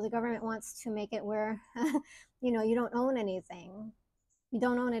 well, the government wants to make it where, you don't own anything. You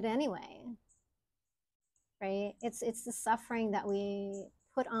don't own it anyway, right? It's the suffering that we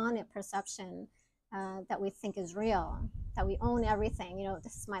put on it, perception that we think is real, that we own everything.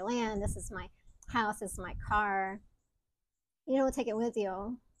 This is my land, this is my house, this is my car. You don't take it with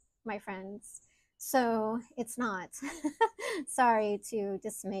you, my friends. So it's not. Sorry to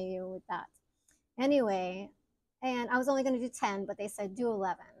dismay you with that. Anyway, and I was only going to do 10, but they said do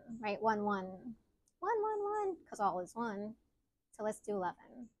 11, right? 1, 1, 1, 1, 1, because all is one. So let's do 11.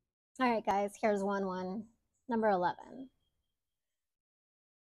 All right, guys, here's 1, 1. Number 11.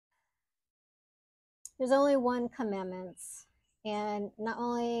 There's only one commandment, and not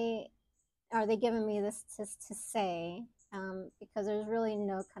only are they giving me this to say, because there's really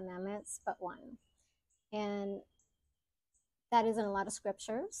no commandments but one. And that isn't a lot of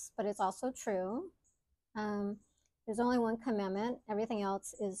scriptures, but it's also true. There's only one commandment. Everything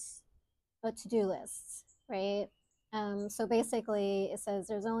else is a to-do list, right? So basically, it says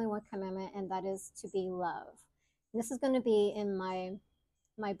there's only one commandment, and that is to be love. And this is going to be in my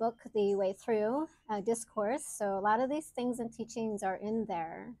book, The Way Through, Discourse. So a lot of these things and teachings are in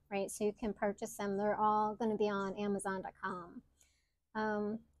there, right? So you can purchase them. They're all going to be on Amazon.com.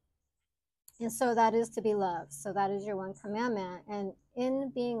 And so that is to be loved. So that is your one commandment. And in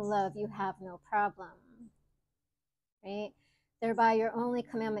being loved, you have no problem, right? Thereby, your only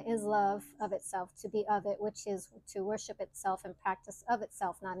commandment is love of itself, to be of it, which is to worship itself and practice of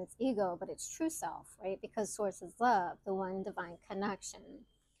itself, not its ego, but its true self, right? Because source is love, the one divine connection,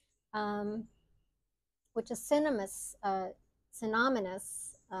 which is synonymous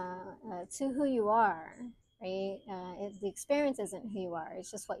to who you are, right? The experience isn't who you are. It's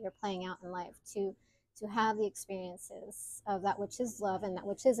just what you're playing out in life to have the experiences of that which is love and that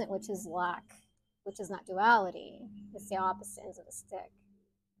which isn't, which is lack, which is not duality. It's the opposite ends of the stick.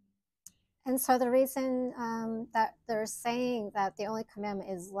 And so the reason that they're saying that the only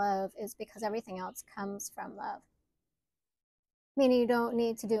commandment is love is because everything else comes from love. Meaning you don't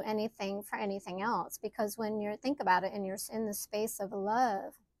need to do anything for anything else, because when you think about it and you're in the space of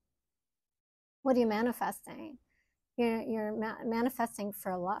love, what are you manifesting? You're manifesting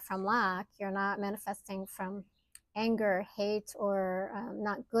from lack. You're not manifesting from anger, hate, or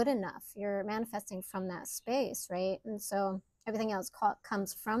not good enough. You're manifesting from that space, right? And so everything else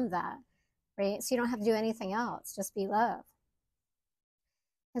comes from that, right? So you don't have to do anything else, just be love.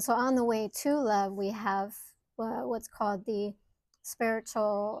 And so on the way to love, we have what's called the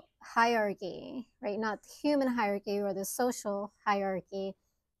spiritual hierarchy, right? Not the human hierarchy or the social hierarchy,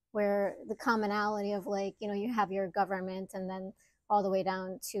 where the commonality of you have your government and then all the way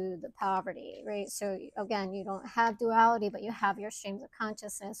down to the poverty, right? So again, you don't have duality, but you have your streams of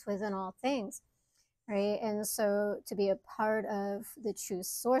consciousness within all things, right? And so to be a part of the true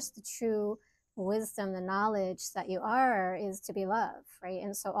source, the true wisdom, the knowledge that you are, is to be love, right?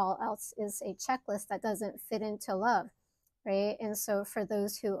 And so all else is a checklist that doesn't fit into love, right? And so for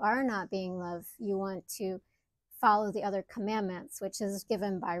those who are not being love, you want to follow the other commandments, which is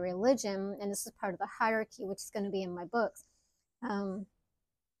given by religion, and this is part of the hierarchy, which is going to be in my books.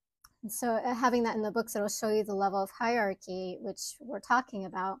 So having that in the books, it'll show you the level of hierarchy which we're talking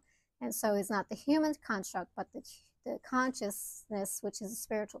about. And so it's not the human construct, but the consciousness, which is a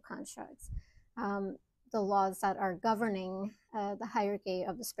spiritual construct, the laws that are governing the hierarchy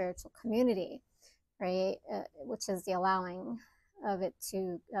of the spiritual community, right? Which is the allowing of it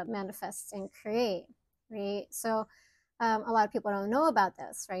to manifest and create, right? So a lot of people don't know about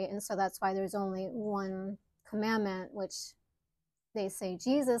this, right? And so that's why there's only one commandment, which they say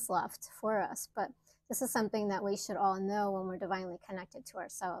Jesus left for us. But this is something that we should all know when we're divinely connected to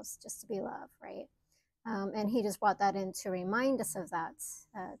ourselves, just to be love, right? And he just brought that in to remind us of that,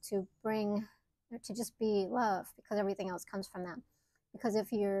 to bring or to just be love, because everything else comes from that. Because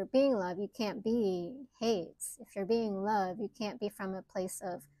if you're being love, you can't be hate. If you're being love, you can't be from a place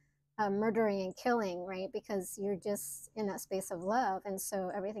of murdering and killing, right? Because you're just in that space of love, and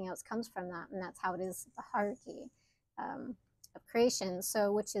so everything else comes from that, and that's how it is, the hierarchy um, of creation.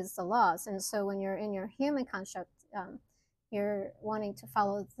 So, which is the laws, and so when you're in your human construct, you're wanting to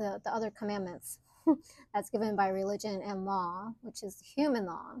follow the other commandments that's given by religion and law, which is human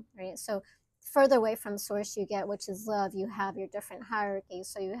law, right? So further away from source you get, which is love, you have your different hierarchies.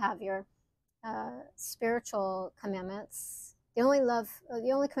 So you have your spiritual commandments. The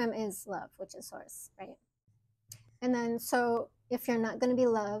only commandment is love, which is source, right? And then, so if you're not going to be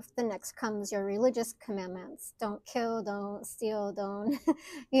love, the next comes your religious commandments. Don't kill, don't steal, don't,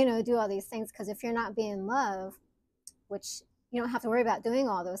 do all these things. Because if you're not being love, which you don't have to worry about doing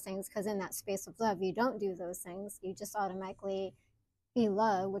all those things, because in that space of love, you don't do those things. You just automatically be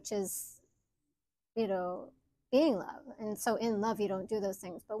love, which is, being love. And so in love, you don't do those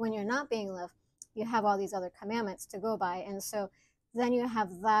things. But when you're not being love, you have all these other commandments to go by. And so then you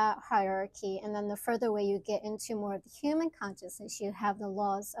have that hierarchy. And then the further away you get into more of the human consciousness, you have the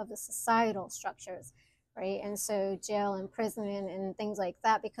laws of the societal structures, right? And so jail, imprisonment, and things like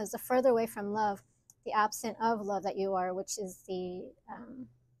that, because the further away from love, the absent of love that you are, which is the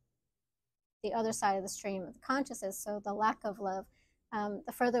other side of the stream of the consciousness, so the lack of love,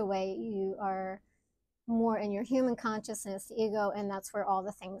 the further away you are more in your human consciousness, the ego, and that's where all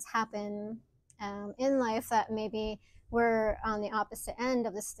the things happen in life that maybe we're on the opposite end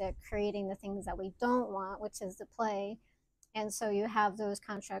of the stick, creating the things that we don't want, which is the play. And so you have those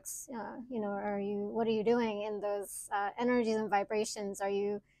contracts, what are you doing in those energies and vibrations? Are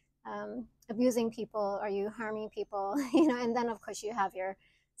you abusing people? Are you harming people? And then of course you have your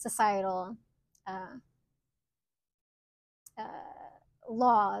societal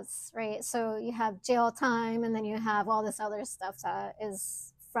laws, right? So you have jail time, and then you have all this other stuff that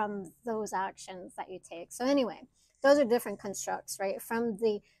is from those actions that you take. So anyway, those are different constructs, right? From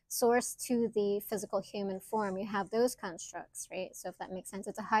the source to the physical human form, you have those constructs, right? So if that makes sense,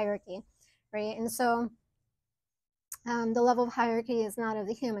 it's a hierarchy, right? And so the level of hierarchy is not of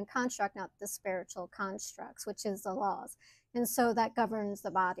the human construct, not the spiritual constructs, which is the laws. And so that governs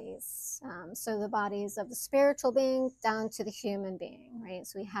the bodies. So the bodies of the spiritual being down to the human being, right?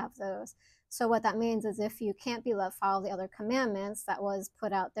 So we have those. So what that means is if you can't be love, follow the other commandments that was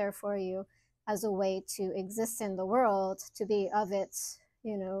put out there for you as a way to exist in the world, to be of it,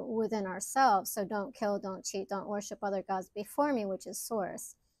 within ourselves. So don't kill, don't cheat, don't worship other gods before me, which is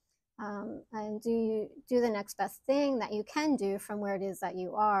source. And do the next best thing that you can do from where it is that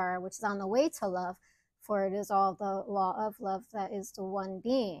you are, which is on the way to love, for it is all the law of love that is the one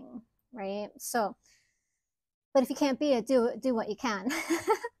being, right? So, but if you can't be it, do what you can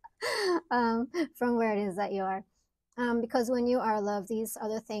from where it is that you are. Because when you are love, these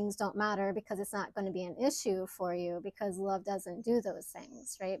other things don't matter, because it's not going to be an issue for you, because love doesn't do those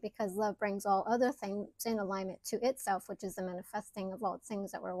things, right? Because love brings all other things in alignment to itself, which is the manifesting of all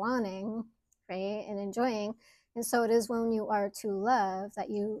things that we're wanting, right, and enjoying. And so it is when you are to love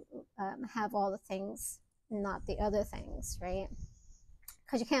that you have all the things, not the other things, right?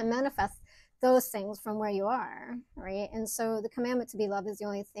 Because you can't manifest those things from where you are, right? And so the commandment to be love is the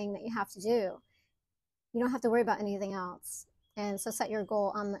only thing that you have to do. You don't have to worry about anything else. And so set your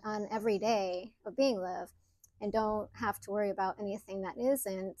goal on every day of being love, and don't have to worry about anything that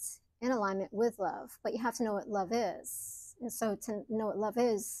isn't in alignment with love. But you have to know what love is. And so to know what love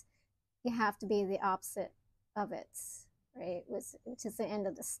is, you have to be the opposite of it, right? Which is the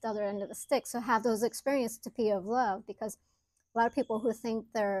other end of the stick. So have those experiences to be of love, because a lot of people who think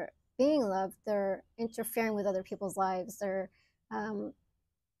they're being loved, they're interfering with other people's lives. They're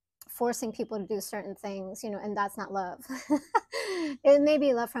forcing people to do certain things, and that's not love. It may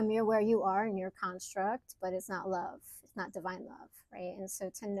be love from where you are in your construct, but it's not love. It's not divine love, right? And so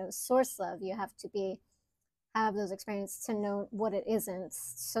to know source love, you have to have those experiences to know what it isn't,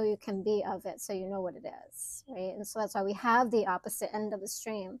 so you can be of it, so you know what it is, right? And so that's why we have the opposite end of the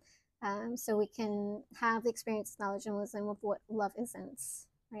stream, so we can have the experience, knowledge, and wisdom of what love isn't,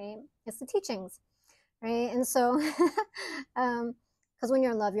 right? It's the teachings, right? And so because when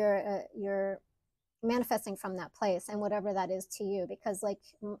you're in love, you're manifesting from that place, and whatever that is to you, because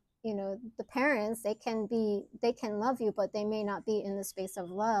the parents, they can love you, but they may not be in the space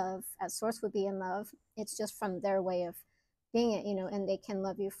of love as source would be in love. It's just from their way of being it, and they can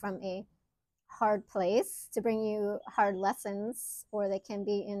love you from a hard place to bring you hard lessons, or they can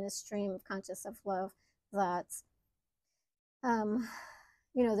be in the stream of conscious of love that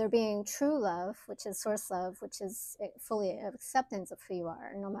they're being true love, which is source love, which is fully acceptance of who you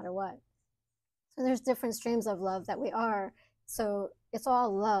are, no matter what. So there's different streams of love that we are. So it's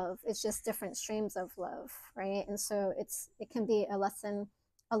all love. It's just different streams of love, right? And so it can be a lesson,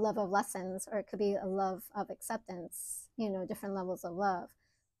 a love of lessons, or it could be a love of acceptance, you know, different levels of love.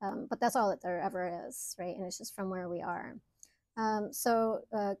 But that's all that there ever is, right? And it's just from where we are.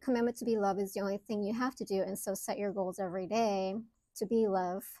 Commandment to be love is the only thing you have to do. And so set your goals every day to be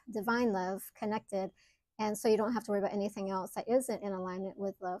love, divine love, connected. And so you don't have to worry about anything else that isn't in alignment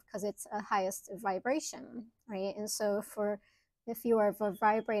with love, because it's a highest vibration, right? And so if you are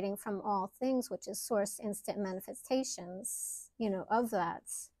vibrating from all things, which is source, instant manifestations, you know, of that,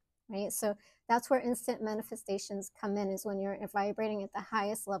 right? So that's where instant manifestations come in, is when you're vibrating at the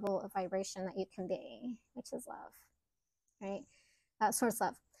highest level of vibration that you can be, which is love, right? Source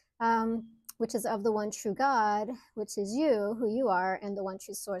love, which is of the one true God, which is you, who you are, and the one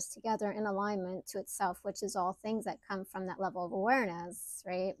true source together in alignment to itself, which is all things that come from that level of awareness,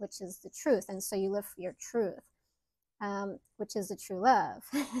 right? Which is the truth. And so you live for your truth, which is the true love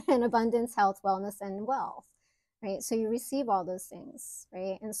and abundance, health, wellness, and wealth, right? So you receive all those things,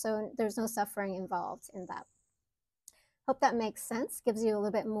 right? And so there's no suffering involved in that. Hope that makes sense, gives you a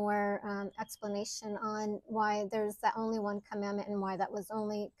little bit more explanation on why there's that only one commandment and why that was the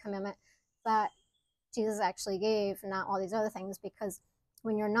only commandment that Jesus actually gave, not all these other things. Because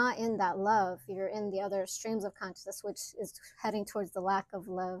when you're not in that love, you're in the other streams of consciousness, which is heading towards the lack of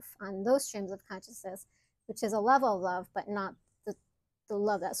love on those streams of consciousness, which is a level of love, but not the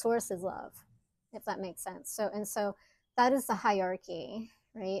love that source is love, if that makes sense. So that is the hierarchy,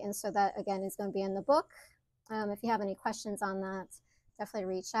 right? And so that, again, is going to be in the book. If you have any questions on that,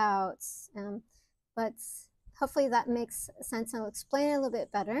 definitely reach out. But hopefully that makes sense, and I'll explain it a little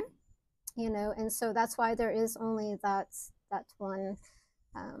bit better, you know. And so that's why there is only that one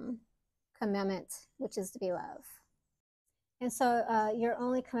commandment, which is to be love. And so your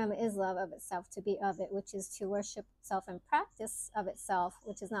only commandment is love of itself, to be of it, which is to worship itself and practice of itself,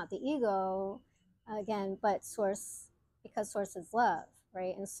 which is not the ego, again, but source, because source is love,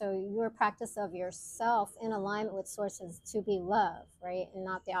 right? And so your practice of yourself in alignment with source is to be love, right? And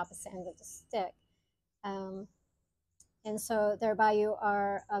not the opposite end of the stick. And so thereby you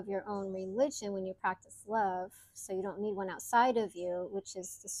are of your own religion when you practice love. So you don't need one outside of you, which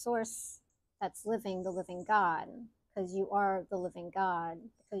is the source that's living, the living God, because you are the living God,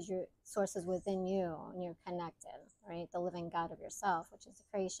 because your source is within you and you're connected, right? The living God of yourself, which is the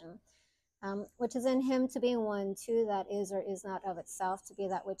creation. Which is in him, to be one, too, that is or is not of itself, to be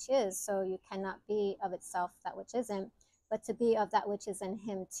that which is. So you cannot be of itself that which isn't, but to be of that which is in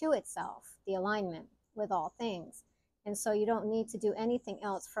him to itself, the alignment with all things. And so you don't need to do anything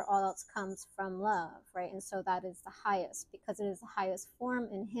else, for all else comes from love, right? And so that is the highest, because it is the highest form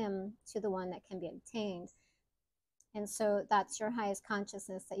in him to the one that can be obtained. And so that's your highest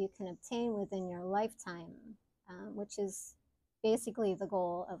consciousness that you can obtain within your lifetime, which is basically the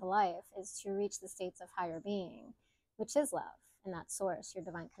goal of life, is to reach the states of higher being, which is love, and that source, your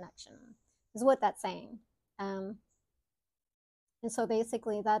divine connection, is what that's saying. And so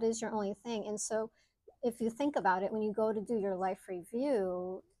basically that is your only thing. And so if you think about it, when you go to do your life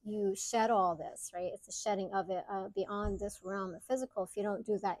review, you shed all this, right? It's the shedding of it beyond this realm of physical. If you don't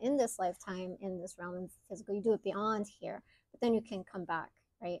do that in this lifetime, in this realm of physical, you do it beyond here, but then you can come back,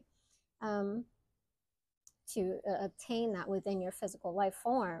 right? To obtain that within your physical life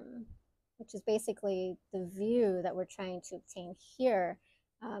form, which is basically the view that we're trying to obtain here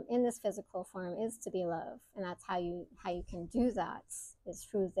in this physical form, is to be love. And that's how you can do that, is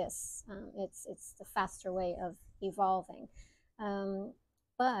through this. It's the faster way of evolving.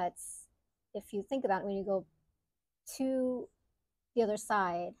 But if you think about it, when you go to the other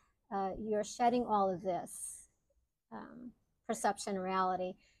side, you're shedding all of this perception,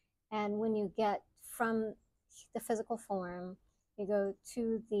 reality. And when you get from the physical form, you go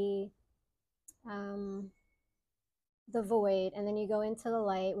to the void, and then you go into the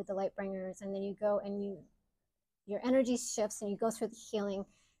light with the light bringers, and then you go and your energy shifts, and you go through the healing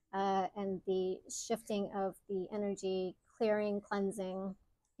and the shifting of the energy, clearing, cleansing.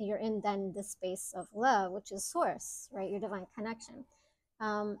 You're in then the space of love, which is source, right? Your divine connection.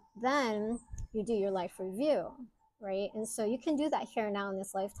 Then you do your life review, right? And so you can do that here now in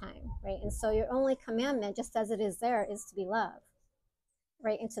this lifetime, right? And so your only commandment, just as it is there, is to be love,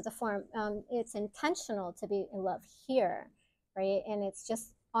 right? Into the form. It's intentional to be in love here, right? And it's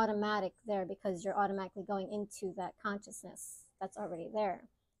just automatic there, because you're automatically going into that consciousness that's already there.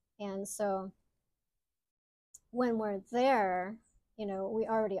 And so when we're there, you know, we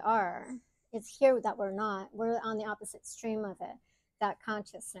already are. It's here that we're not. We're on the opposite stream of it, that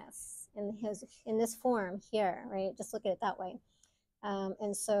consciousness in this form here, right? Just look at it that way.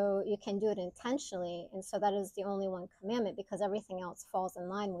 And so you can do it intentionally. And so that is the only one commandment, because everything else falls in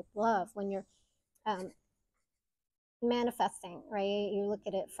line with love. When you're um, manifesting, right? You look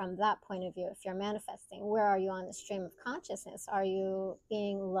at it from that point of view. If you're manifesting, where are you on the stream of consciousness? Are you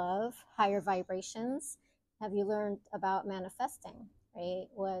being love, higher vibrations? Have you learned about manifesting, right?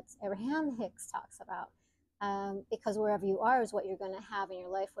 What Abraham Hicks talks about. Because wherever you are is what you're going to have in your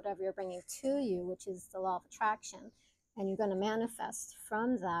life, whatever you're bringing to you, which is the law of attraction. And you're going to manifest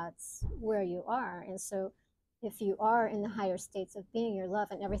from that where you are. And so if you are in the higher states of being, your love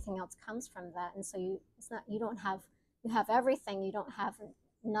and everything else comes from that. And so you don't have, you have everything, you don't have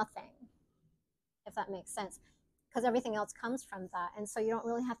nothing, if that makes sense, because everything else comes from that. And so you don't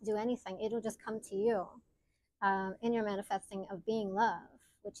really have to do anything, it'll just come to you in your manifesting of being love,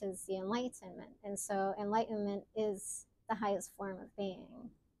 which is the enlightenment. And so enlightenment is the highest form of being,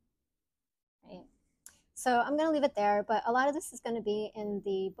 right? So I'm going to leave it there, but a lot of this is going to be in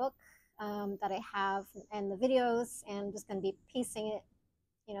the book that I have and the videos, and I'm just going to be piecing it,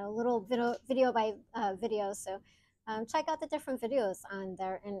 little video by video. So check out the different videos on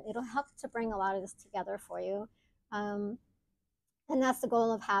there, and it'll help to bring a lot of this together for you. And that's the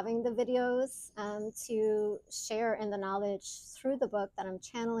goal of having the videos, to share in the knowledge through the book that I'm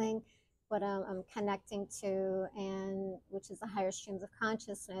channeling, what I'm connecting to, and which is the higher streams of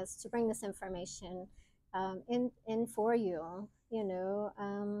consciousness, to bring this information in for you,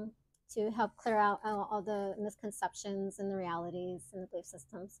 to help clear out all the misconceptions and the realities and the belief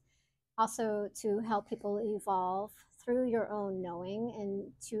systems. Also to help people evolve through your own knowing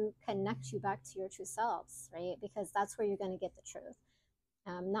and to connect you back to your true selves, right? Because that's where you're going to get the truth.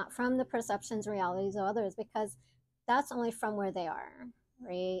 Not from the perceptions, realities of others, because that's only from where they are,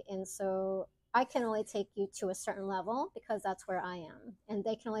 right? And so I can only take you to a certain level because that's where I am, and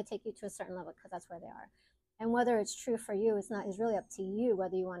they can only take you to a certain level because that's where they are. And whether it's true for you is really up to you,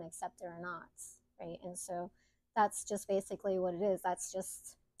 whether you want to accept it or not, right? And so that's just basically what it is. That's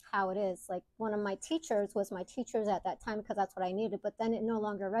just how it is. Like, one of my teachers was my teachers at that time because that's what I needed, but then it no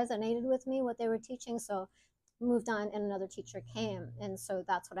longer resonated with me, what they were teaching. So moved on and another teacher came, and so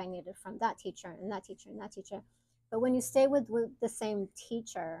that's what I needed from that teacher and that teacher and that teacher. But when you stay with the same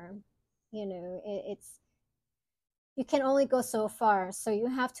teacher, it's you can only go so far. So you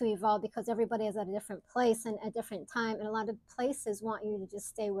have to evolve, because everybody is at a different place and a different time, and a lot of places want you to just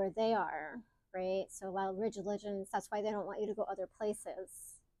stay where they are, right? So a lot of religions, that's why they don't want you to go other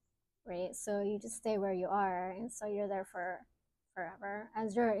places, right? So you just stay where you are, and so you're there for forever,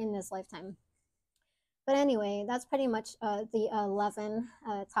 as you're in this lifetime. But anyway, that's pretty much the 11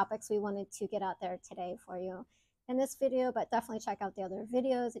 topics we wanted to get out there today for you in this video, but definitely check out the other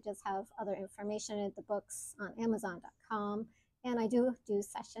videos. It just have other information in the books on Amazon.com. And I do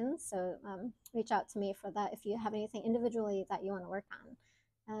sessions, so reach out to me for that if you have anything individually that you want to work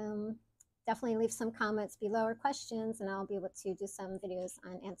on. Definitely leave some comments below or questions, and I'll be able to do some videos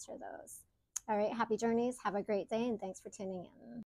and answer those. All right, happy journeys. Have a great day, and thanks for tuning in.